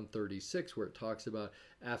Matthew 1:36, where it talks about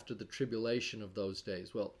after the tribulation of those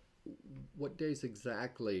days, well, what days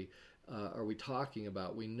exactly are we talking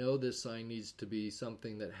about? We know this sign needs to be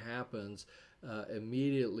something that happens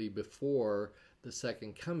immediately before the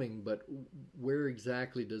second coming, but where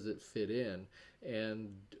exactly does it fit in?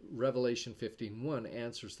 And Revelation 15:1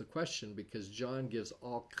 answers the question, because John gives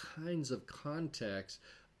all kinds of context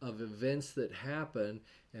of events that happen,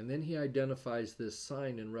 and then he identifies this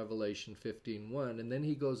sign in Revelation 15:1, and then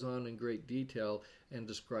he goes on in great detail and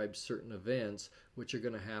describes certain events which are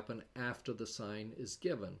going to happen after the sign is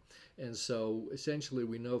given. And so essentially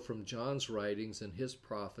we know from John's writings and his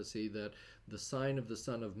prophecy that the sign of the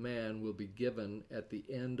Son of Man will be given at the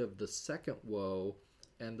end of the second woe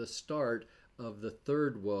and the start of the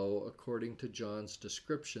third woe, according to John's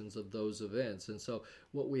descriptions of those events. And so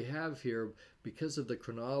what we have here, because of the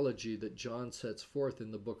chronology that John sets forth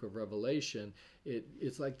in the book of Revelation,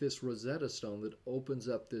 it's like this Rosetta Stone that opens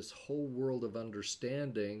up this whole world of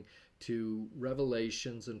understanding to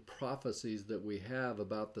revelations and prophecies that we have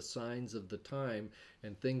about the signs of the time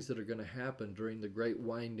and things that are going to happen during the great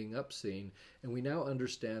winding up scene. And we now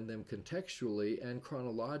understand them contextually and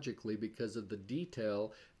chronologically because of the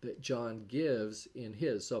detail that John gives in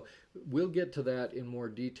his. So we'll get to that in more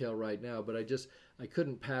detail right now, but I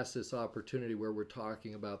couldn't pass this opportunity where we're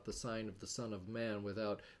talking about the sign of the Son of Man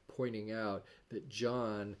without pointing out that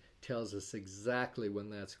John tells us exactly when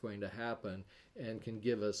that's going to happen and can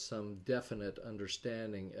give us some definite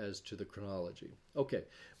understanding as to the chronology. Okay,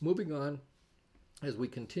 moving on, as we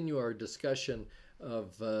continue our discussion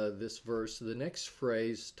of this verse, the next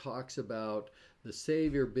phrase talks about the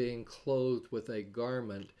Savior being clothed with a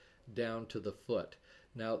garment down to the foot.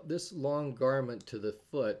 Now, this long garment to the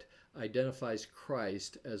foot identifies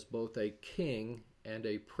Christ as both a king and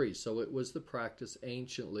a priest. So it was the practice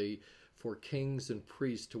anciently for kings and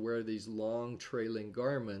priests to wear these long trailing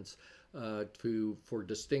garments for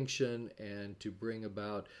distinction and to bring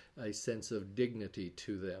about a sense of dignity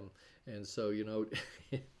to them. And so,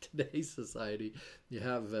 in today's society, you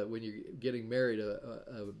have, when you're getting married,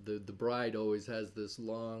 the bride always has this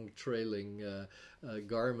long trailing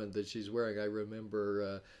garment that she's wearing. I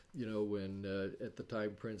remember, when at the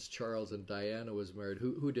time Prince Charles and Diana was married,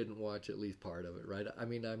 who didn't watch at least part of it, right? I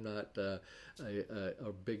mean, I'm not a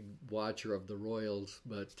big watcher of the royals,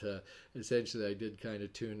 but essentially I did kind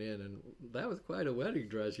of tune in, and that was quite a wedding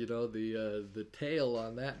dress. The tail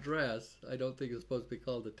on that dress, I don't think it's supposed to be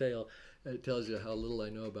called a tail. It tells you how little I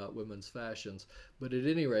know about women's fashions. But at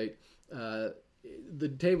any rate, the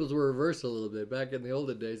tables were reversed a little bit. Back in the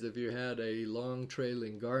olden days, if you had a long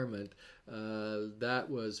trailing garment, that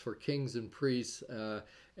was for kings and priests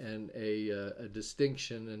and a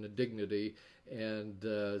distinction and a dignity. And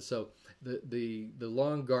so the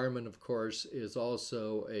long garment, of course, is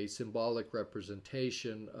also a symbolic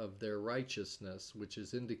representation of their righteousness, which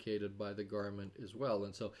is indicated by the garment as well.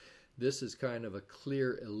 And so this is kind of a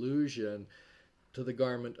clear allusion to the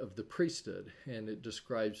garment of the priesthood, and it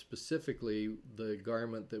describes specifically the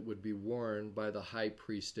garment that would be worn by the high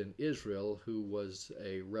priest in Israel, who was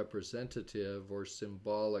a representative or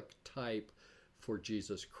symbolic type for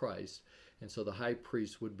Jesus Christ. And so the high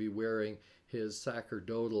priest would be wearing his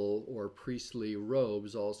sacerdotal or priestly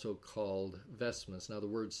robes, also called vestments. Now, the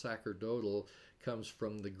word sacerdotal comes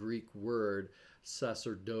from the Greek word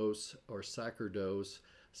sacerdos or sacerdos,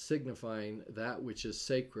 signifying that which is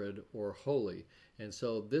sacred or holy. And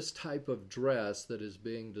so this type of dress that is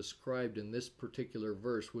being described in this particular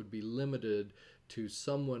verse would be limited to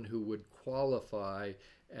someone who would qualify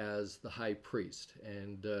as the high priest.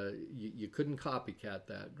 And you couldn't copycat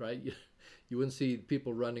that, right? You wouldn't see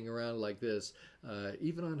people running around like this,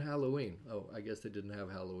 even on Halloween. Oh, I guess they didn't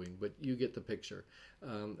have Halloween, but you get the picture.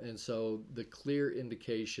 And so the clear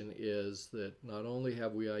indication is that not only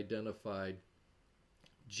have we identified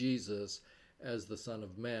Jesus as the Son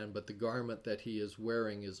of Man, but the garment that he is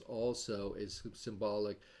wearing is also a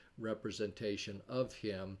symbolic representation of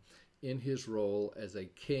him in his role as a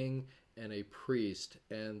king and a priest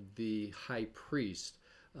and the high priest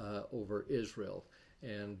over Israel.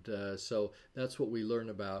 And so that's what we learn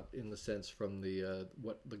about in the sense from the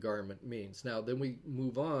what the garment means. Now then we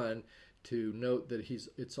move on to note that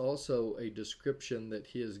it's also a description that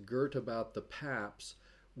he is girt about the paps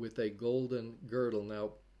with a golden girdle.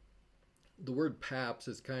 Now the word paps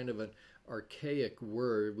is kind of an archaic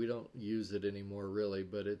word. We don't use it anymore really,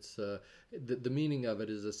 but it's the meaning of it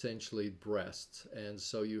is essentially breasts. And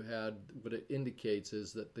so you had, what it indicates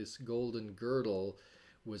is that this golden girdle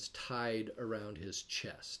was tied around his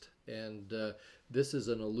chest. And this is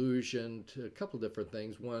an allusion to a couple different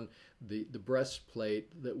things. One, the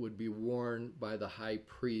breastplate that would be worn by the high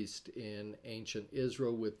priest in ancient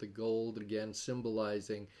Israel with the gold, again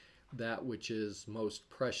symbolizing that which is most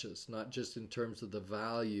precious, not just in terms of the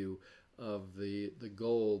value of the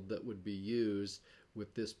gold that would be used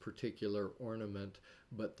with this particular ornament,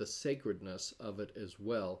 but the sacredness of it as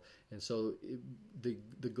well. And so the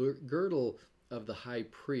girdle of the high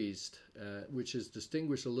priest, which is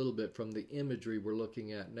distinguished a little bit from the imagery we're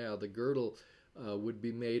looking at now. The girdle would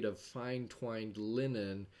be made of fine twined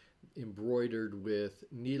linen embroidered with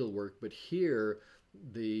needlework, but here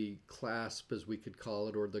the clasp, as we could call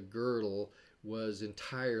it, or the girdle, was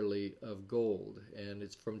entirely of gold. And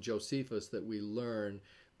it's from Josephus that we learn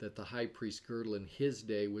that the high priest girdle in his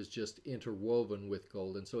day was just interwoven with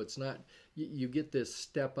gold. And so it's not, you get this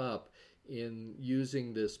step up in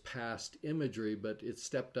using this past imagery, but it's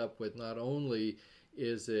stepped up with not only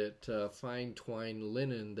is it fine twined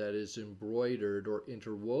linen that is embroidered or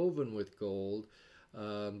interwoven with gold,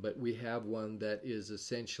 but we have one that is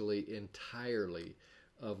essentially entirely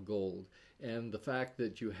of gold. And the fact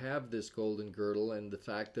that you have this golden girdle and the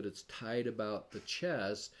fact that it's tied about the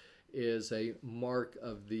chest is a mark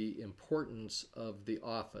of the importance of the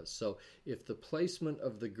office. So if the placement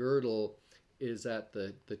of the girdle is at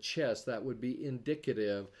the chest, that would be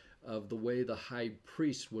indicative of the way the high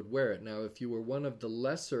priest would wear it. Now, if you were one of the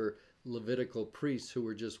lesser Levitical priests who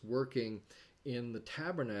were just working in the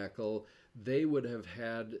tabernacle, they would have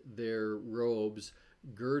had their robes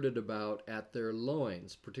girded about at their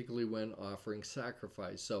loins, particularly when offering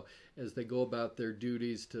sacrifice. So as they go about their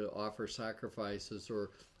duties to offer sacrifices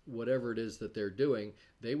or whatever it is that they're doing,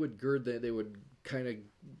 they would they would kind of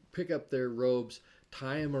pick up their robes,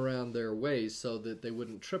 tie them around their waist so that they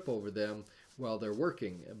wouldn't trip over them while they're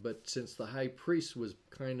working. But since the high priest was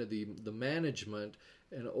kind of the management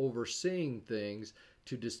and overseeing things,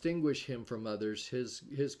 to distinguish him from others,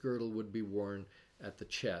 his girdle would be worn at the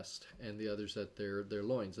chest and the others at their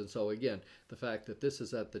loins. And so again, the fact that this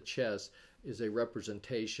is at the chest is a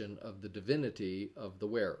representation of the divinity of the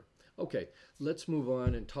wearer. Okay, let's move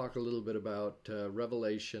on and talk a little bit about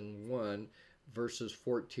Revelation 1, verses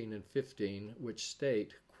 14 and 15, which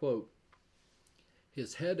state, quote,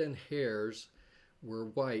 "His head and hairs were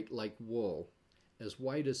white like wool, as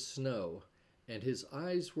white as snow, and his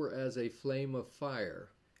eyes were as a flame of fire,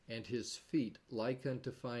 and his feet like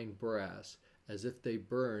unto fine brass, as if they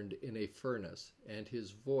burned in a furnace, and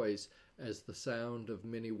his voice as the sound of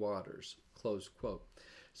many waters." Close quote.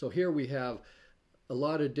 So here we have a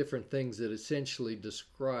lot of different things that essentially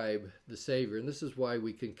describe the Savior. And this is why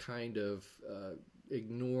we can kind of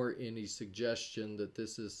ignore any suggestion that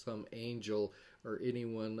this is some angel or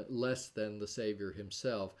anyone less than the Savior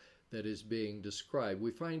himself that is being described.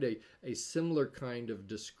 We find a similar kind of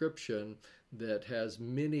description that has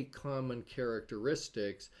many common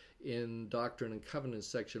characteristics in Doctrine and Covenants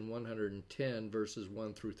section 110, verses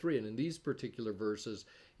 1 through 3. And in these particular verses,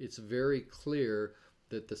 it's very clear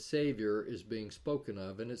that the Savior is being spoken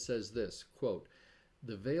of, and it says this, quote,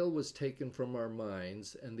 "The veil was taken from our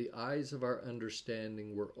minds, and the eyes of our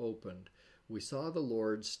understanding were opened. We saw the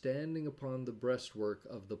Lord standing upon the breastwork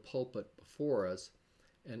of the pulpit before us,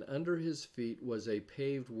 and under his feet was a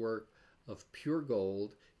paved work of pure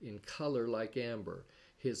gold, in color like amber.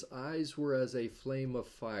 His eyes were as a flame of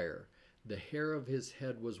fire. The hair of his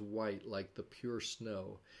head was white like the pure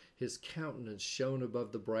snow. His countenance shone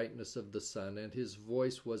above the brightness of the sun, and his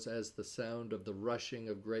voice was as the sound of the rushing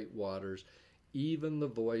of great waters, even the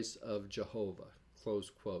voice of Jehovah." Close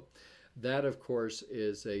quote. That, of course,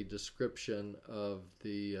 is a description of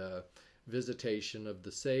the visitation of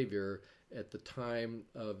the Savior at the time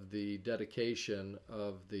of the dedication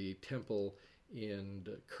of the temple in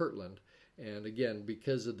Kirtland. And again,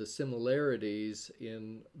 because of the similarities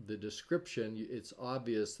in the description, it's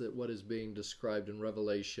obvious that what is being described in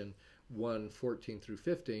Revelation 1:14 through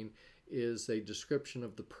 15 is a description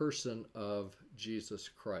of the person of Jesus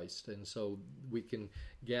Christ. And so we can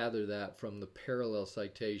gather that from the parallel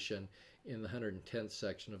citation in the 110th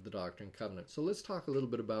section of the Doctrine and Covenants. So let's talk a little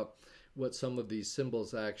bit about what some of these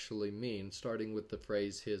symbols actually mean, starting with the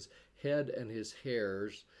phrase, "His head and his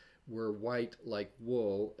hairs were white like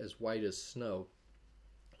wool, as white as snow."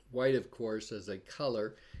 White, of course, as a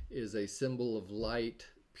color, is a symbol of light,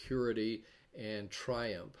 purity, and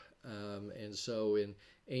triumph. And so in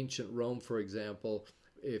ancient Rome, for example,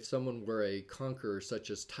 if someone were a conqueror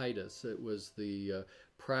such as Titus, it was the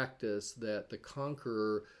practice that the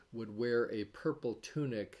conqueror would wear a purple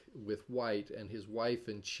tunic with white, and his wife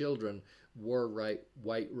and children wore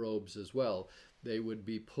white robes as well. They would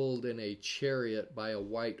be pulled in a chariot by a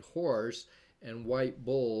white horse, and white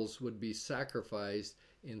bulls would be sacrificed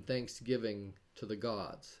in thanksgiving to the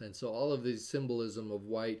gods. And so all of this symbolism of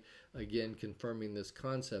white, again, confirming this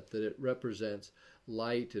concept that it represents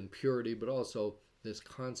light and purity, but also this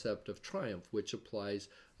concept of triumph, which applies,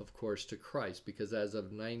 of course, to Christ, because as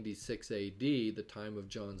of 96 AD, the time of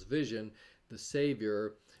John's vision, the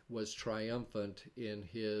Savior was triumphant in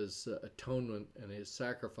his atonement and his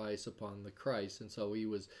sacrifice upon the Christ. And so he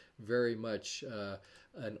was very much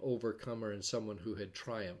an overcomer and someone who had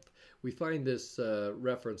triumphed. We find this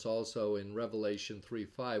reference also in Revelation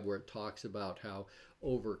 3:5, where it talks about how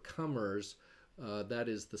overcomers, that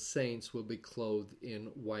is the saints, will be clothed in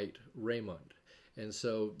white raiment. And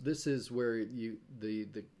so this is where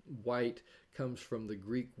the white comes from the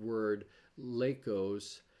Greek word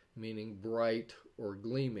lekos, meaning bright or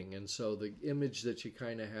gleaming. And so the image that you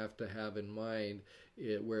kind of have to have in mind,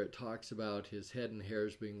 where it talks about his head and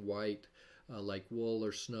hairs being white like wool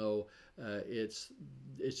or snow, it's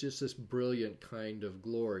just this brilliant kind of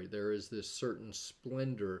glory. There is this certain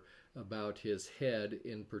splendor about his head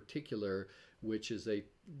in particular, which is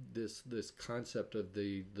this concept of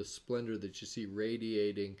the splendor that you see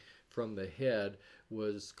radiating from the head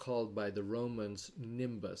was called by the Romans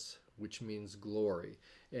nimbus, which means glory.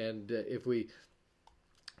 And if we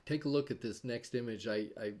take a look at this next image,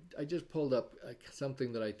 I just pulled up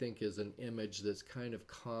something that I think is an image that's kind of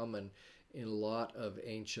common in a lot of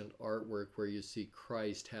ancient artwork, where you see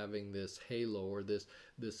Christ having this halo or this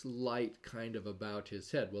light kind of about his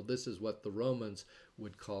head. Well, this is what the Romans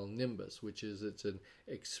would call nimbus, which is it's an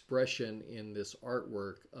expression in this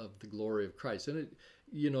artwork of the glory of Christ. And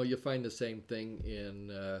you find the same thing in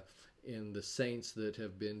the saints that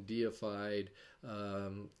have been deified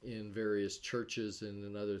in various churches and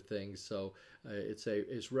in other things. So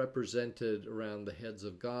it's represented around the heads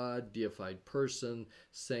of God, deified person,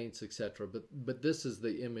 saints, etc. But this is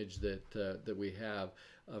the image that we have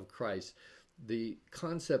of Christ. The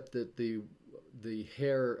concept that the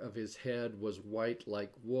hair of his head was white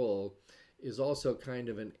like wool is also kind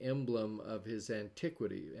of an emblem of his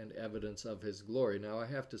antiquity and evidence of his glory. Now, I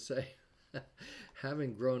have to say,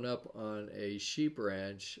 having grown up on a sheep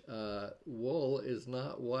ranch, wool is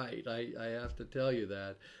not white. I have to tell you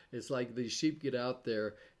that. It's like the sheep get out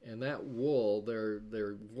there, and that wool,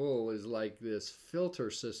 their wool is like this filter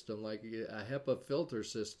system, like a HEPA filter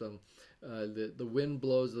system. The wind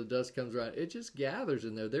blows, the dust comes around. It just gathers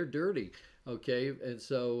in there. They're dirty. Okay, and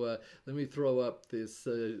so let me throw up this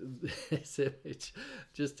image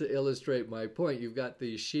just to illustrate my point. You've got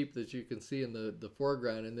these sheep that you can see in the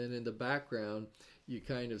foreground, and then in the background you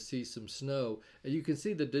kind of see some snow, and you can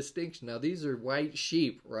see the distinction. Now, these are white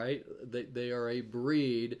sheep, right? They are a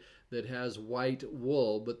breed that has white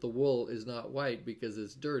wool, but the wool is not white because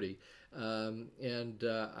it's dirty.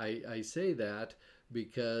 I say that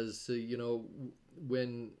because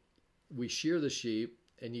when we shear the sheep,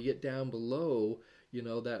 and you get down below,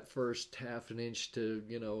 that first half an inch to,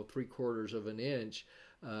 3/4 of an inch,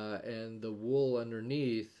 and the wool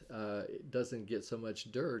underneath doesn't get so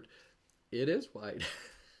much dirt, it is white.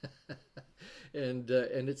 and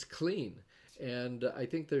it's clean. And I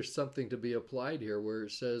think there's something to be applied here where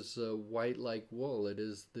it says white like wool. It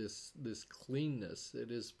is this cleanness.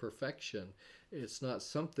 It is perfection. It's not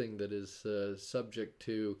something that is subject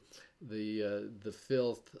to the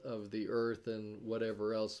filth of the earth and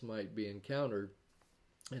whatever else might be encountered.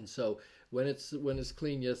 And so when it's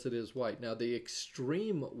clean, yes, it is white. Now the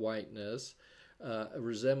extreme whiteness,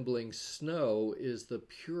 resembling snow, is the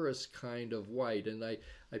purest kind of white. And I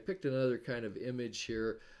picked another kind of image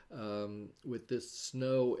here with this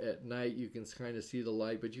snow at night. You can kind of see the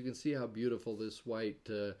light, but you can see how beautiful this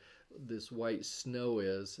white snow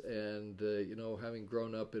is. And having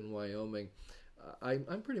grown up in Wyoming,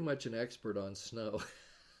 I'm pretty much an expert on snow.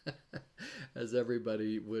 As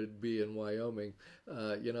everybody would be in Wyoming.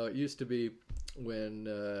 It used to be when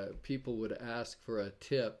people would ask for a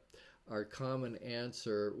tip, our common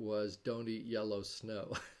answer was "Don't eat yellow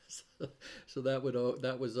snow." So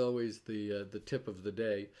that was always the tip of the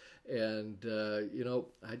day. And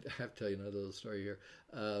I have to tell you another little story here.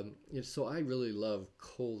 So I really love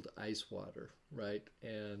cold ice water, right?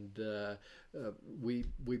 And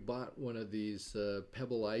we bought one of these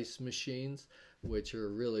pebble ice machines, which are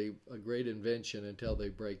really a great invention until they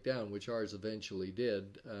break down, which ours eventually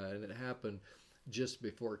did, and it happened just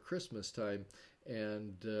before Christmas time.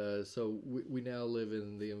 And so we now live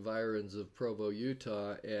in the environs of Provo,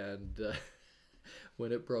 Utah, and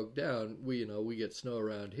when it broke down, we get snow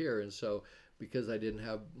around here, and so because I didn't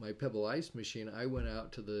have my pebble ice machine, I went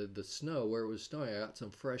out to the snow where it was snowing. I got some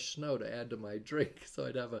fresh snow to add to my drink, so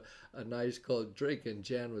I'd have a nice cold drink. And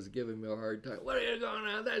Jan was giving me a hard time. "What are you going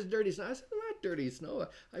on? That's dirty snow." I said, "Not dirty snow.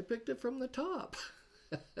 I picked it from the top."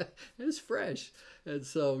 It's fresh. And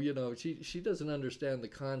so, she doesn't understand the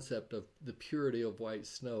concept of the purity of white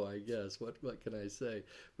snow, I guess. What can I say?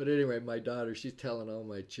 But anyway, my daughter, she's telling all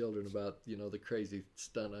my children about, the crazy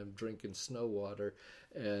stunt. I'm drinking snow water.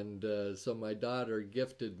 And so my daughter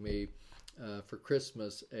gifted me for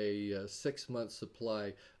Christmas a 6-month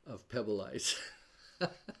supply of pebble ice.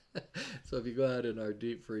 So if you go out in our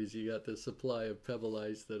deep freeze, you got this supply of pebble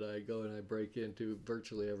ice that I go and I break into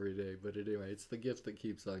virtually every day. But anyway, it's the gift that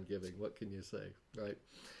keeps on giving. What can you say, right?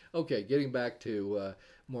 Okay, getting back to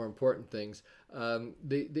more important things.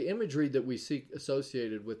 The imagery that we see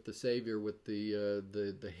associated with the Savior, with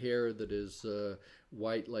the hair that is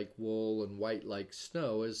white like wool and white like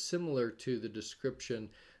snow, is similar to the description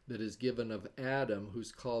that is given of Adam,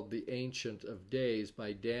 who's called the Ancient of Days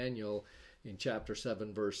by Daniel in chapter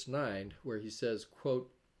 7, verse 9, where he says,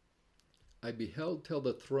 quote, "I beheld till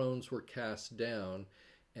the thrones were cast down,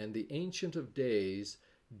 and the Ancient of Days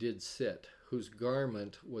did sit, whose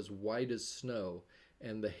garment was white as snow,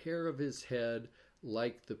 and the hair of his head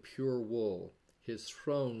like the pure wool. His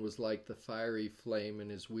throne was like the fiery flame, and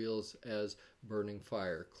his wheels as burning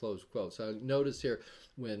fire." Close quote. So notice here,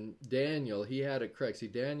 when Daniel, he had it correct. See,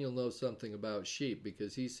 Daniel knows something about sheep,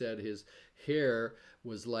 because he said his hair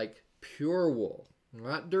was like pure wool,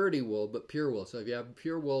 not dirty wool, but pure wool. So if you have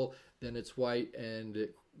pure wool, then it's white, and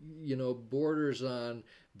it borders on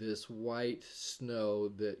this white snow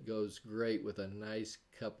that goes great with a nice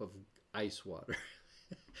cup of ice water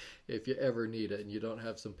if you ever need it and you don't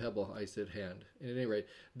have some pebble ice at hand. At any rate,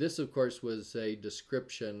 this of course was a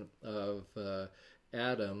description of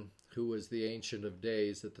Adam, who was the Ancient of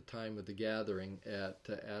Days at the time of the gathering at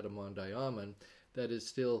Adam-on-Diamond, that is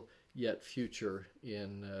still yet future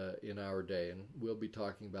in our day. And we'll be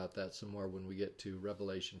talking about that some more when we get to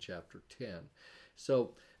Revelation chapter 10.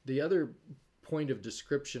 So the other point of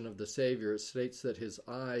description of the Savior, it states that his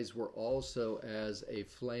eyes were also as a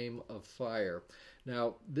flame of fire.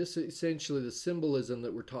 Now, this essentially, the symbolism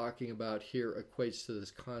that we're talking about here equates to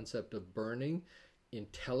this concept of burning,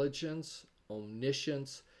 intelligence,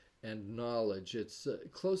 omniscience, and knowledge. It's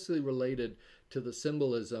closely related to the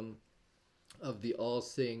symbolism of the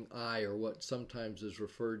all-seeing eye, or what sometimes is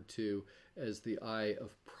referred to as the eye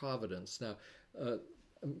of providence. Now,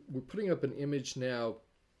 we're putting up an image now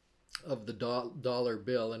of the dollar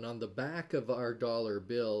bill, and on the back of our dollar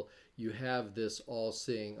bill, you have this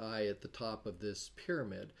all-seeing eye at the top of this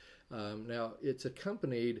pyramid. Now, it's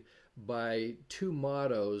accompanied by two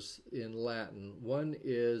mottos in Latin. One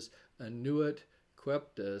is "Annuit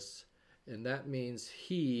Coeptus," and that means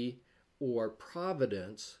he, or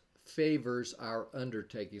providence, favors our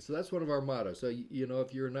undertaking. So that's one of our mottos. So,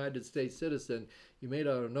 if you're a United States citizen, you may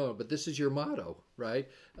not know it, but this is your motto, right?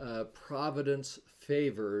 Providence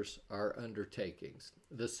favors our undertakings.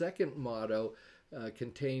 The second motto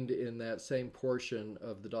contained in that same portion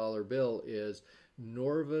of the dollar bill is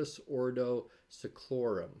 "Norvis Ordo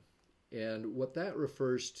Seclorum." And what that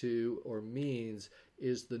refers to or means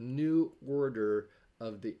is the new order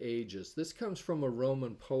of the ages. This comes from a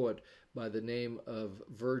Roman poet by the name of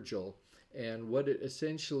Virgil. And what it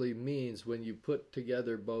essentially means when you put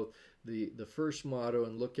together both the first motto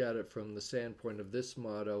and look at it from the standpoint of this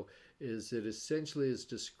motto is it essentially is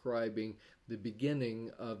describing the beginning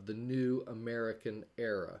of the new American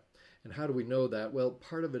era. And how do we know that? Well,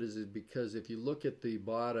 part of it is because if you look at the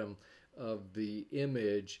bottom of the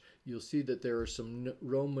image, you'll see that there are some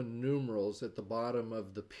Roman numerals at the bottom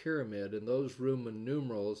of the pyramid, and those Roman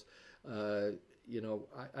numerals,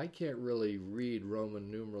 I can't really read Roman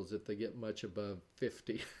numerals if they get much above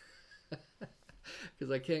 50.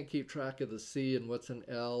 Because I can't keep track of the C and what's an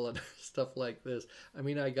L and stuff like this. I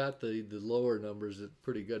mean, I got the lower numbers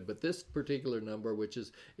pretty good, but this particular number, which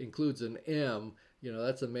includes an M,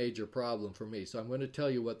 that's a major problem for me. So I'm going to tell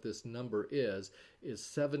you what this number is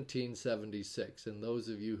 1776. And those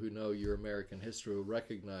of you who know your American history will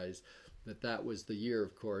recognize that was the year,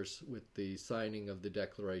 of course, with the signing of the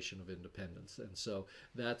Declaration of Independence. And so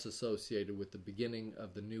that's associated with the beginning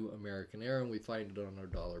of the new American era, and we find it on our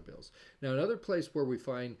dollar bills. Now, another place where we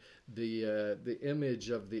find the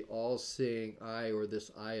image of the all-seeing eye, or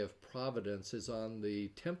this eye of providence, is on the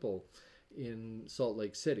temple in Salt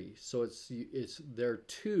Lake City. So there are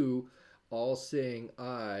two all-seeing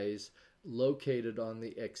eyes located on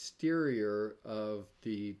the exterior of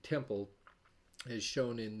the temple, as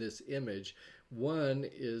shown in this image. One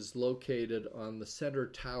is located on the center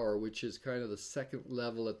tower, which is kind of the second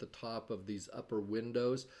level at the top of these upper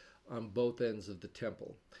windows on both ends of the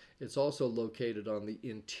temple. It's also located on the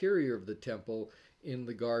interior of the temple in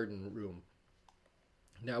the garden room.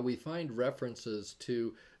 Now, we find references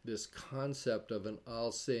to this concept of an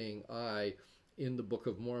all-seeing eye in the Book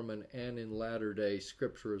of Mormon and in latter-day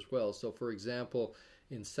Scripture as well. So, for example,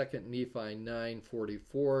 in 2 Nephi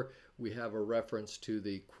 9:44, we have a reference to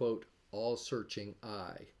the, quote, all-searching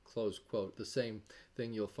eye, close quote. The same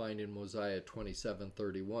thing you'll find in Mosiah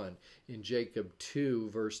 27:31. In Jacob 2,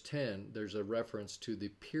 verse 10, there's a reference to the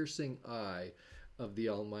piercing eye of the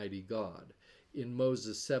Almighty God. In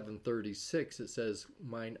Moses 7:36, it says,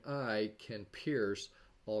 mine eye can pierce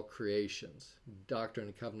all creations. Doctrine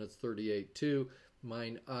and Covenants 38:2,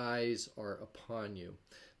 mine eyes are upon you.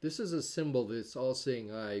 This is a symbol, this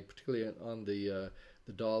all-seeing eye, particularly on the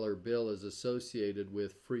dollar bill, is associated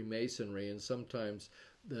with Freemasonry, and sometimes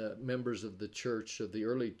the members of the church, of the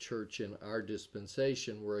early church in our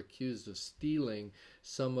dispensation, were accused of stealing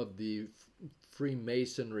some of the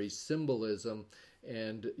Freemasonry symbolism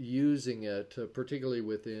and using it, particularly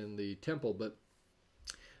within the temple. But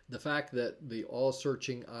the fact that the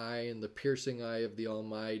all-searching eye and the piercing eye of the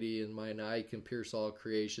Almighty and mine eye can pierce all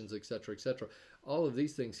creations, etc., etc., all of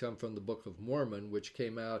these things come from the Book of Mormon, which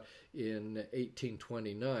came out in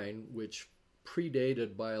 1829, which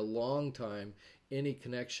predated by a long time any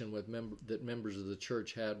connection with that members of the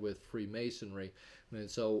church had with Freemasonry. And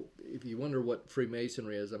so if you wonder what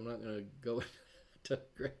Freemasonry is, I'm not going to go into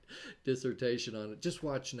a great dissertation on it. Just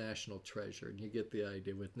watch National Treasure and you get the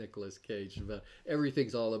idea with Nicolas Cage. About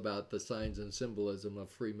everything's all about the signs and symbolism of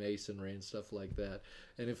Freemasonry and stuff like that.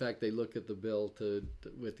 And in fact, they look at the bill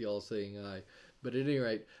with the all-seeing eye. But at any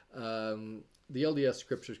rate, the LDS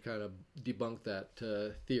scriptures kind of debunk that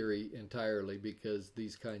theory entirely because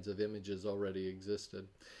these kinds of images already existed.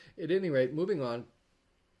 At any rate, moving on,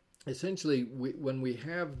 essentially, when we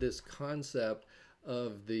have this concept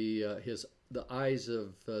of the eyes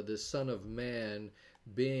of the Son of Man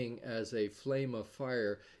being as a flame of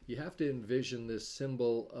fire, you have to envision this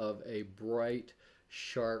symbol of a bright,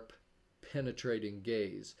 sharp, penetrating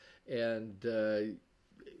gaze. And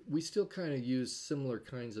we still kind of use similar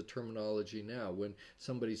kinds of terminology now when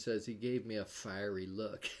somebody says he gave me a fiery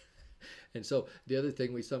look. And so the other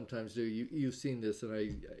thing we sometimes do, you've seen this,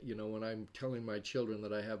 and when I'm telling my children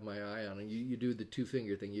that I have my eye on them, you do the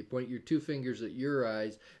two-finger thing. You point your two fingers at your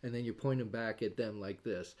eyes, and then you point them back at them like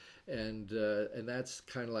this. And that's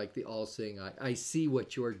kind of like the all-seeing eye. I see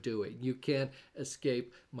what you're doing. You can't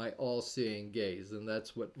escape my all-seeing gaze. And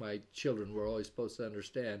that's what my children were always supposed to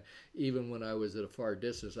understand. Even when I was at a far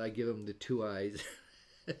distance, I give them the two eyes.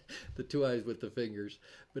 The two eyes with the fingers.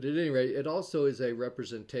 But at any rate, it also is a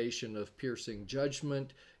representation of piercing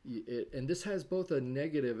judgment. And this has both a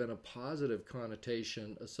negative and a positive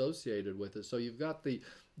connotation associated with it. So you've got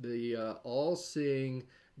the all-seeing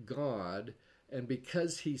God, and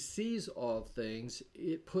because he sees all things,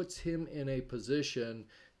 it puts him in a position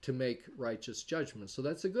to make righteous judgments. So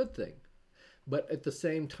that's a good thing. But at the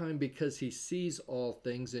same time, because he sees all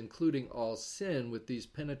things, including all sin, with these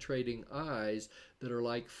penetrating eyes that are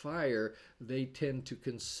like fire, they tend to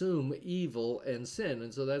consume evil and sin.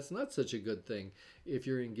 And so that's not such a good thing if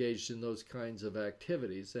you're engaged in those kinds of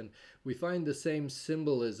activities. And we find the same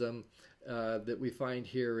symbolism that we find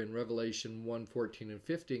here in Revelation 1:14 and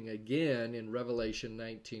 15, again in Revelation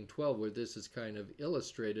 19:12, where this is kind of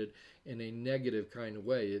illustrated in a negative kind of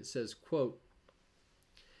way. It says, quote,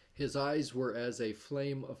 "His eyes were as a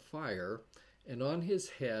flame of fire, and on his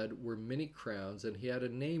head were many crowns, and he had a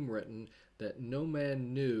name written that no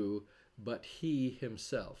man knew but he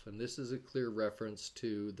himself." And this is a clear reference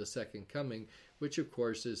to the second coming, which of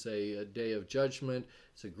course is a day of judgment.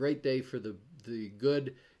 It's a great day for the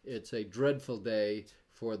good. It's a dreadful day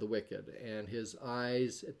for the wicked. And his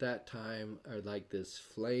eyes at that time are like this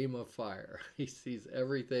flame of fire. He sees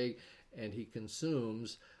everything, and he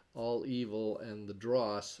consumes all evil and the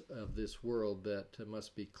dross of this world that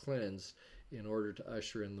must be cleansed in order to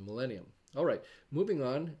usher in the millennium. All right, moving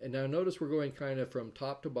on. And now notice we're going kind of from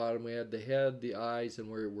top to bottom. We had the head, the eyes, and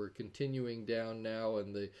we're continuing down now,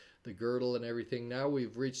 and the girdle and everything. Now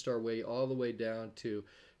we've reached our way all the way down to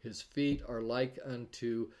his feet are like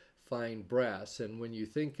unto fine brass. And when you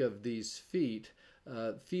think of these feet,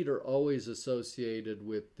 feet are always associated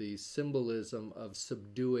with the symbolism of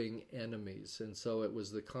subduing enemies. And so it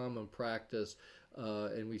was the common practice,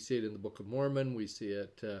 and we see it in the Book of Mormon, we see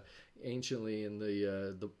it anciently in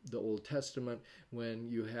the Old Testament. When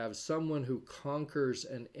you have someone who conquers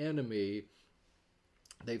an enemy,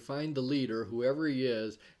 they find the leader, whoever he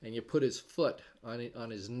is, and you put his foot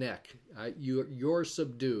on his neck. You're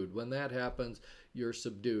subdued. When that happens, you're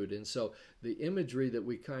subdued. And so the imagery that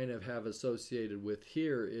we kind of have associated with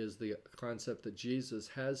here is the concept that Jesus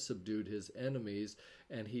has subdued his enemies,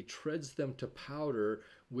 and he treads them to powder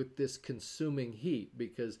with this consuming heat,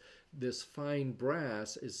 because this fine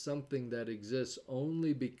brass is something that exists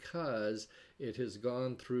only because it has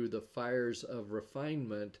gone through the fires of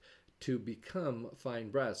refinement to become fine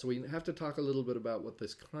brass. So we have to talk a little bit about what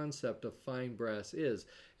this concept of fine brass is.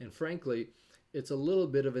 And frankly, it's a little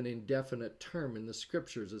bit of an indefinite term in the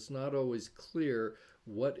scriptures. It's not always clear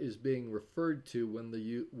what is being referred to when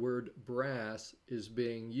the word brass is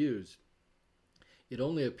being used. It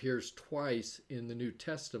only appears twice in the New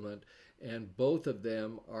Testament, and both of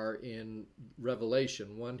them are in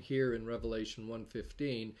Revelation. One here in Revelation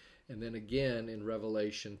 1:15, and then again in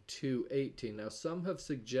Revelation 2:18. Now, some have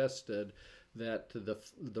suggested that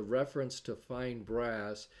the reference to fine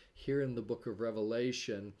brass here in the book of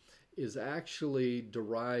Revelation is actually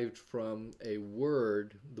derived from a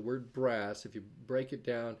word, the word brass. If you break it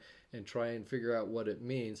down and try and figure out what it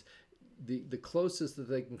means, the closest that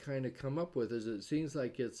they can kind of come up with is it seems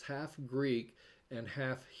like it's half Greek and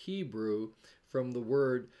half Hebrew from the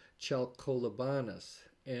word chalkolabanos.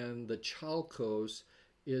 And the chalkos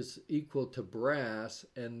is equal to brass,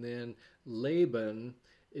 and then Laban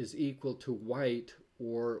is equal to white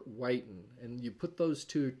or whiten. And you put those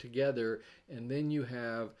two together, and then you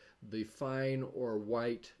have the fine or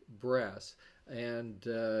white brass. And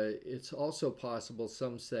it's also possible,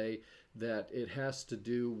 some say, that it has to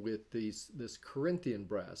do with this Corinthian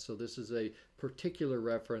brass. So this is a particular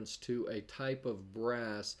reference to a type of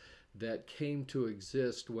brass that came to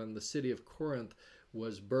exist when the city of Corinth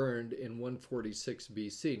was burned in 146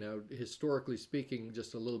 BC. Now, historically speaking,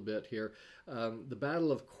 just a little bit here, the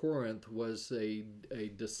Battle of Corinth was a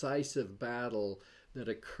decisive battle that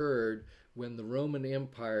occurred when the Roman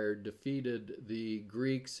Empire defeated the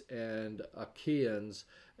Greeks and Achaeans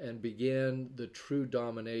and began the true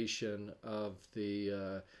domination of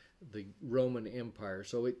the Roman Empire.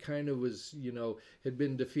 So it kind of was, had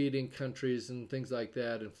been defeating countries and things like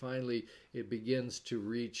that, and finally it begins to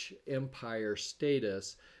reach empire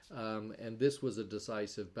status, and this was a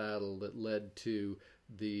decisive battle that led to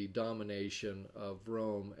the domination of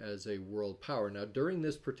Rome as a world power. Now, during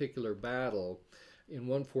this particular battle, in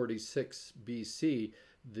 146 BC,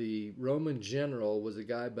 the Roman general was a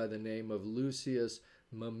guy by the name of Lucius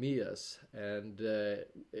Mummius, and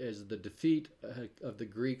as the defeat of the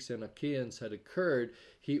Greeks and Achaeans had occurred,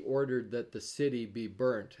 he ordered that the city be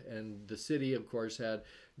burnt. And the city, of course, had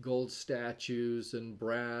gold statues and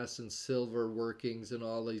brass and silver workings and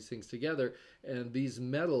all these things together. And these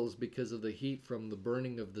metals, because of the heat from the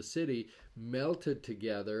burning of the city, melted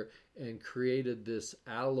together and created this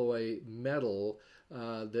alloy metal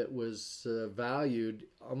that was valued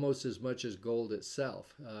almost as much as gold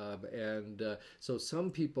itself. So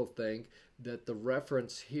some people think that the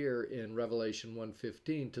reference here in Revelation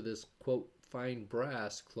 1:15 to this, quote, fine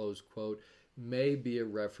brass, close quote, may be a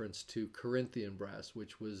reference to Corinthian brass,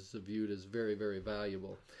 which was viewed as very, very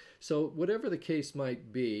valuable. So whatever the case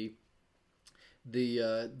might be,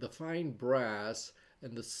 the fine brass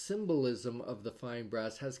and the symbolism of the fine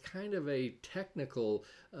brass has kind of a technical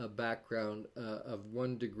background of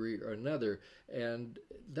one degree or another. And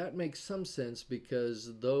that makes some sense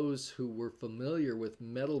because those who were familiar with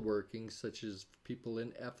metalworking, such as people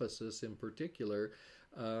in Ephesus in particular,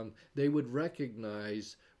 they would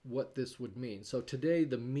recognize what this would mean. So today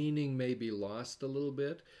the meaning may be lost a little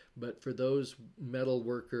bit, but for those metal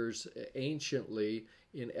workers anciently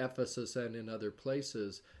in Ephesus and in other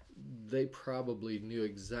places, they probably knew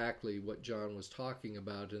exactly what John was talking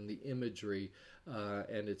about in the imagery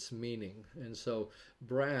and its meaning. And so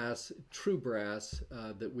brass, true brass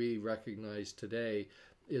that we recognize today,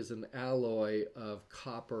 is an alloy of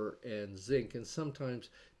copper and zinc, and sometimes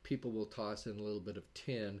people will toss in a little bit of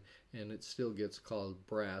tin and it still gets called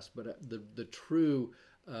brass. But the true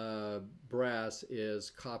brass is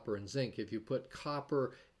copper and zinc. If you put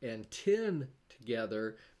copper and tin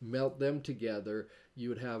together, melt them together, you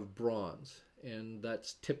would have bronze, and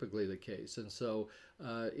that's typically the case. And so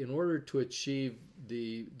in order to achieve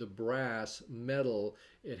the brass metal,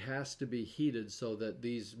 it has to be heated so that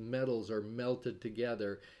these metals are melted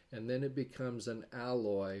together, and then it becomes an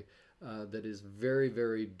alloy that is very,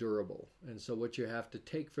 very durable. And so what you have to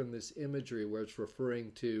take from this imagery where it's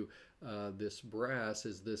referring to this brass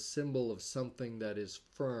is this symbol of something that is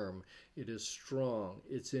firm, it is strong,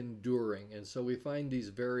 it's enduring. And so we find these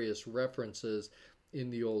various references in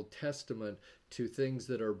the Old Testament to things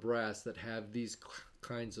that are brass that have these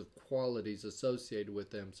kinds of qualities associated with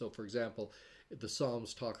them. So for example, the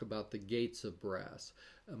Psalms talk about the gates of brass.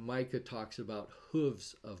 Micah talks about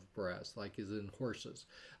hooves of brass, like is in horses.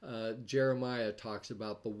 Jeremiah talks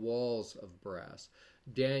about the walls of brass.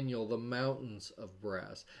 Daniel, the mountains of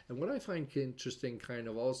brass. And what I find interesting kind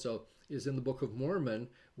of also is in the Book of Mormon,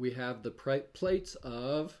 we have the plates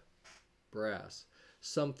of brass,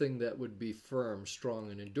 something that would be firm,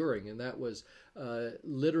 strong, and enduring. And that was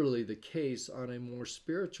literally the case on a more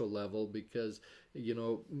spiritual level because, you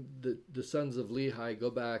know, the sons of Lehi go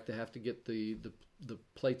back, they have to get the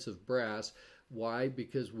plates of brass. Why?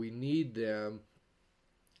 Because we need them,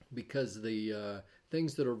 because the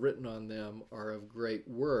things that are written on them are of great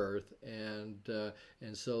worth, and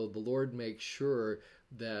so the Lord makes sure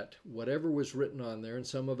that whatever was written on there, and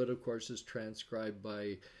some of it, of course, is transcribed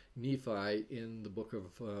by Nephi in the Book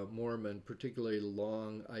of Mormon, particularly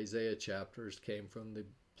long Isaiah chapters, came from the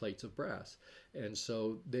plates of brass. And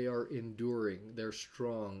so they are enduring, they're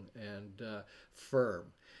strong and firm.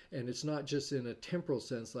 And it's not just in a temporal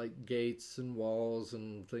sense like gates and walls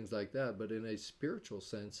and things like that, but in a spiritual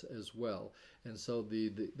sense as well. And so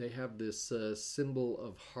they have this symbol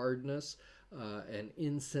of hardness and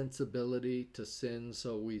insensibility to sin.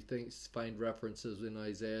 So we find references in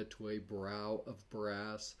Isaiah to a brow of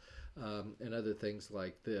brass and other things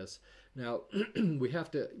like this. Now, we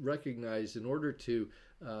have to recognize in order to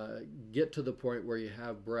get to the point where you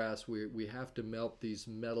have brass, we have to melt these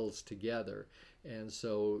metals together. And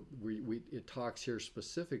so it talks here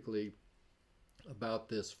specifically about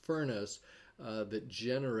this furnace that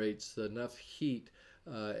generates enough heat,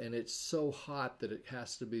 and it's so hot that it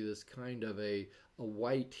has to be this kind of a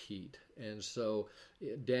white heat. And so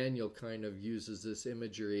Daniel kind of uses this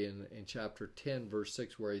imagery in chapter 10, verse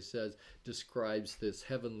 6, where he describes this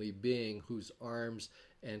heavenly being whose arms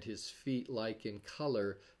and his feet like in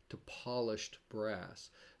color to polished brass.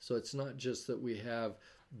 So it's not just that we have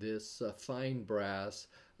this fine brass,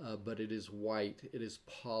 but it is white, it is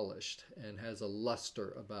polished, and has a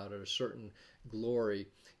luster about it, a certain glory.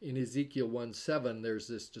 In Ezekiel 1:7, there's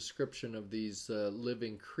this description of these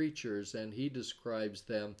living creatures, and he describes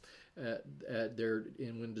them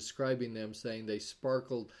when describing them, saying they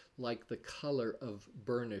sparkled like the color of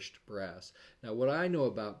burnished brass. Now, what I know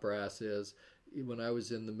about brass is, when I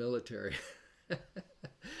was in the military,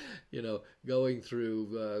 you know, going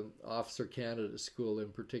through officer candidate school in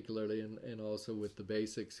particularly, and also with the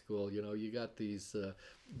basic school, you know, you got these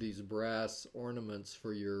brass ornaments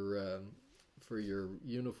for your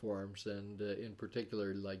uniforms, and in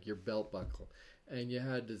particular like your belt buckle, and you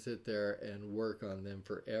had to sit there and work on them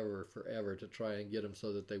forever to try and get them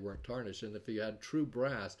so that they weren't tarnished. And if you had true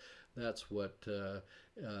brass, that's what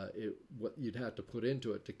you'd have to put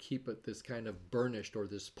into it to keep it this kind of burnished or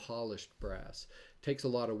this polished brass. It takes a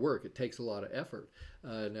lot of work. It takes a lot of effort.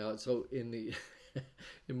 Now, so in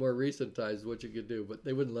more recent times, what you could do, but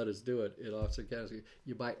they wouldn't let us do it in officer candidate,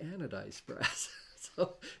 you buy anodized brass.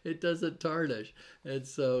 So it doesn't tarnish. And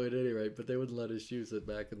so at any rate, but they wouldn't let us use it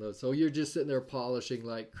back in those. So you're just sitting there polishing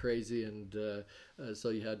like crazy, and so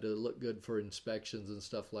you had to look good for inspections and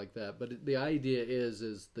stuff like that. But the idea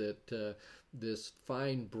is that this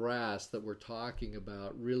fine brass that we're talking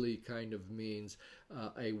about really kind of means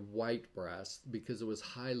a white brass, because it was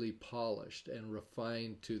highly polished and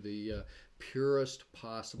refined to the purest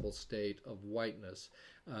possible state of whiteness.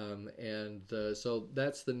 So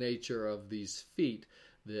that's the nature of these feet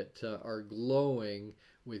that are glowing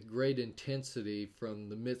with great intensity from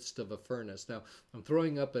the midst of a furnace. Now, I'm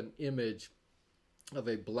throwing up an image of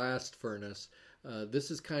a blast furnace.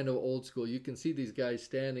 This is kind of old school. You can see these guys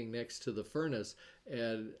standing next to the furnace,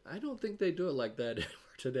 and I don't think they do it like that anymore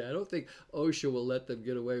today. I don't think OSHA will let them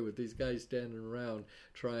get away with these guys standing around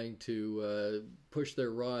trying to push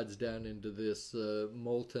their rods down into this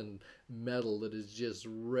molten metal that is just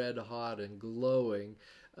red hot and glowing,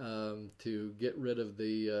 to get rid of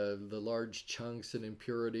the large chunks and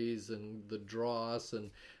impurities and the dross and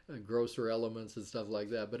grosser elements and stuff like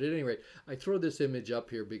that. But at any rate, I throw this image up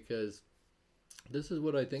here because this is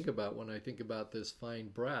what I think about when I think about this fine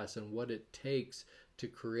brass and what it takes to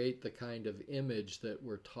create the kind of image that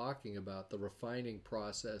we're talking about, the refining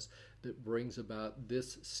process that brings about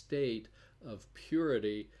this state of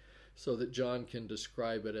purity, so that John can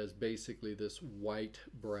describe it as basically this white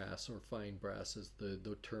brass, or fine brass as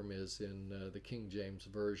the term is in the King James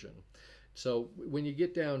Version. So when you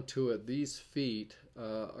get down to it, these feet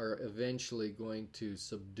are eventually going to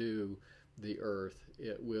subdue the earth.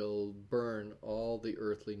 It will burn all the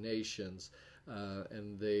earthly nations,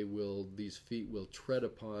 and these feet will tread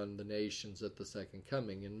upon the nations at the second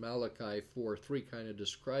coming. And Malachi 4:3 kind of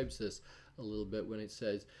describes this a little bit when it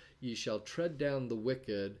says, "Ye shall tread down the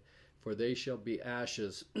wicked, for they shall be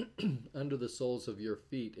ashes under the soles of your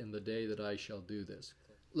feet in the day that I shall do this."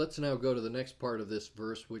 Let's now go to the next part of this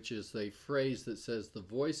verse, which is a phrase that says, "The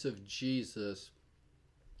voice of Jesus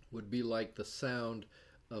would be like the sound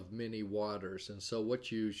of many waters." And so what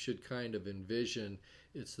you should kind of envision,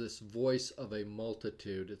 it's this voice of a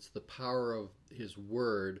multitude. It's the power of his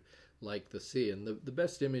word like the sea. And the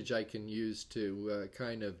best image I can use to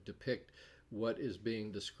kind of depict what is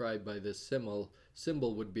being described by this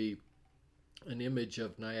symbol would be an image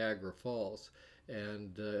of Niagara Falls.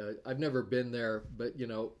 And I've never been there, but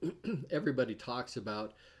everybody talks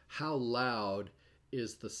about how loud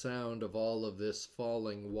is the sound of all of this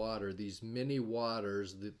falling water, these many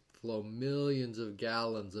waters that flow millions of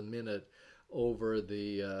gallons a minute over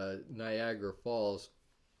the Niagara Falls.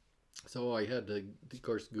 So I had to, of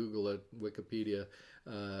course, Google it, Wikipedia,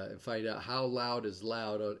 and find out how loud is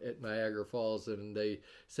loud at Niagara Falls, and they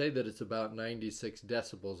say that it's about 96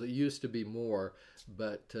 decibels. It used to be more,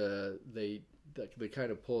 but they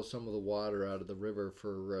kind of pull some of the water out of the river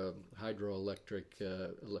for hydroelectric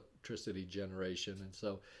electricity generation, and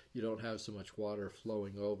so you don't have so much water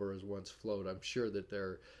flowing over as once flowed. I'm sure that there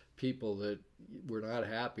are people that were not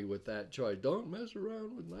happy with that choice. Don't mess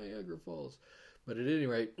around with Niagara Falls. But at any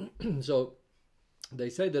rate, so they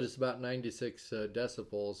say that it's about 96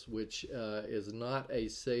 decibels, which is not a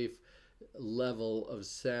safe level of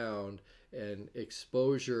sound, and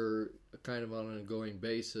exposure kind of on an ongoing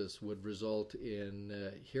basis would result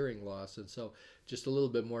in hearing loss. And so just a little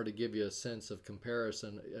bit more to give you a sense of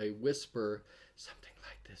comparison, a whisper, something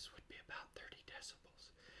like this, would be about 30 decibels.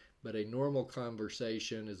 But a normal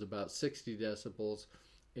conversation is about 60 decibels.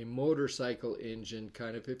 A motorcycle engine,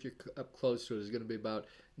 kind of, if you're up close to it, is going to be about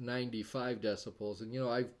 95 decibels. And,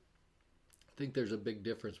 I think there's a big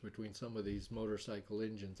difference between some of these motorcycle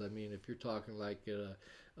engines. I mean, if you're talking like a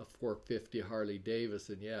 450 Harley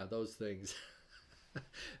Davidson, yeah, those things,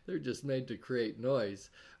 they're just made to create noise,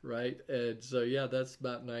 right? And so, yeah, that's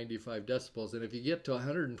about 95 decibels. And if you get to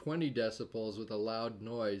 120 decibels with a loud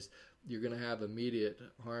noise, you're going to have immediate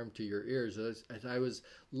harm to your ears. As I was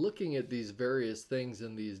looking at these various things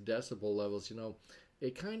in these decibel levels,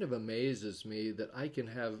 it kind of amazes me that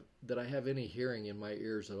I have any hearing in my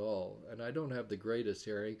ears at all. And I don't have the greatest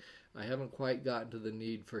hearing. I haven't quite gotten to the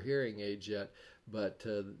need for hearing aids yet, but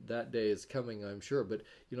that day is coming, I'm sure. But,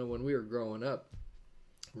 when we were growing up,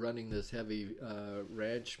 running this heavy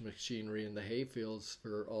ranch machinery in the hayfields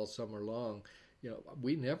for all summer long,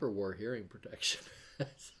 we never wore hearing protection.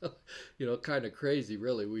 So, kind of crazy,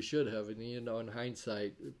 really. We should have, and in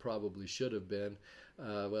hindsight, probably should have been.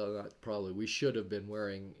 Well, not probably. We should have been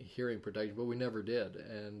wearing hearing protection, but we never did.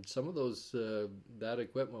 And some of those, that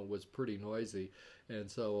equipment was pretty noisy. And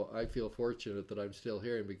so I feel fortunate that I'm still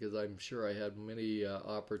hearing, because I'm sure I had many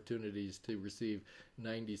opportunities to receive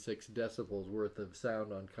 96 decibels worth of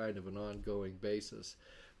sound on kind of an ongoing basis.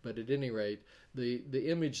 But at any rate, the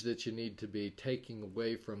image that you need to be taking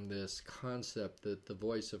away from this concept that the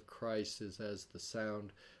voice of Christ is as the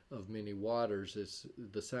sound of many waters, is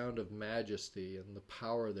the sound of majesty and the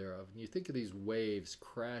power thereof. And you think of these waves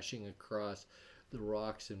crashing across the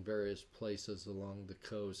rocks in various places along the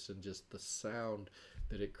coast, and just the sound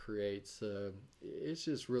that it creates. It's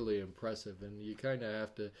just really impressive, and you kind of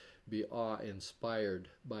have to be awe-inspired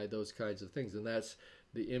by those kinds of things. And that's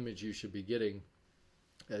the image you should be getting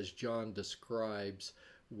as John describes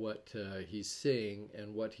what he's seeing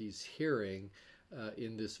and what he's hearing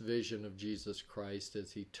in this vision of Jesus Christ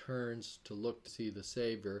as he turns to look to see the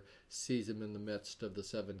Savior, sees him in the midst of the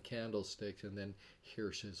 7 candlesticks, and then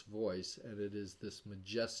hears his voice. And it is this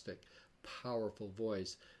majestic, powerful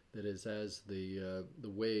voice that is as the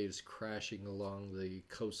waves crashing along the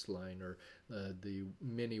coastline, or the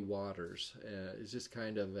many waters. It's just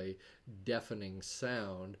kind of a deafening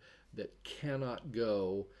sound that cannot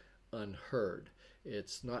go unheard.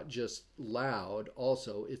 It's not just loud,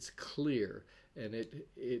 also it's clear, and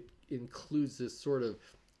it includes this sort of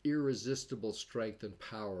irresistible strength and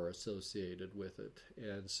power associated with it.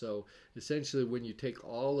 And so essentially, when you take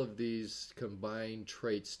all of these combined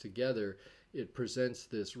traits together, it presents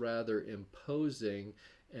this rather imposing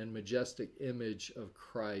and majestic image of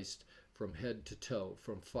Christ from head to toe,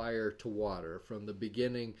 from fire to water, from the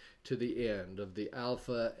beginning to the end, of the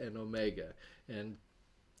Alpha and Omega. And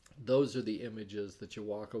those are the images that you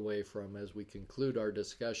walk away from as we conclude our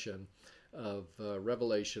discussion of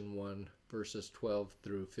Revelation 1, verses 12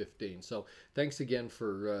 through 15. So thanks again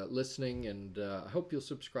for listening, and I hope you'll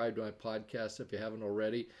subscribe to my podcast if you haven't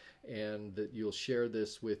already, and that you'll share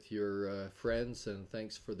this with your friends. And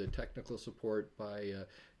thanks for the technical support by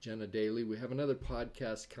Jenna Daly. We have another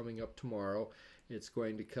podcast coming up tomorrow. It's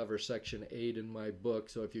going to cover section 8 in my book,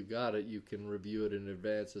 so if you got it, you can review it in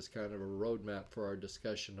advance as kind of a roadmap for our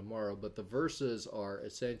discussion tomorrow. But the verses are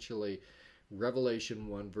essentially Revelation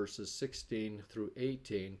 1, verses 16 through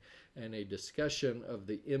 18, and a discussion of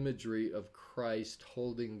the imagery of Christ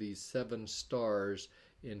holding these 7 stars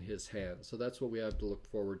in his hand. So that's what we have to look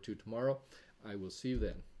forward to tomorrow. I will see you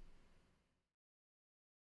then.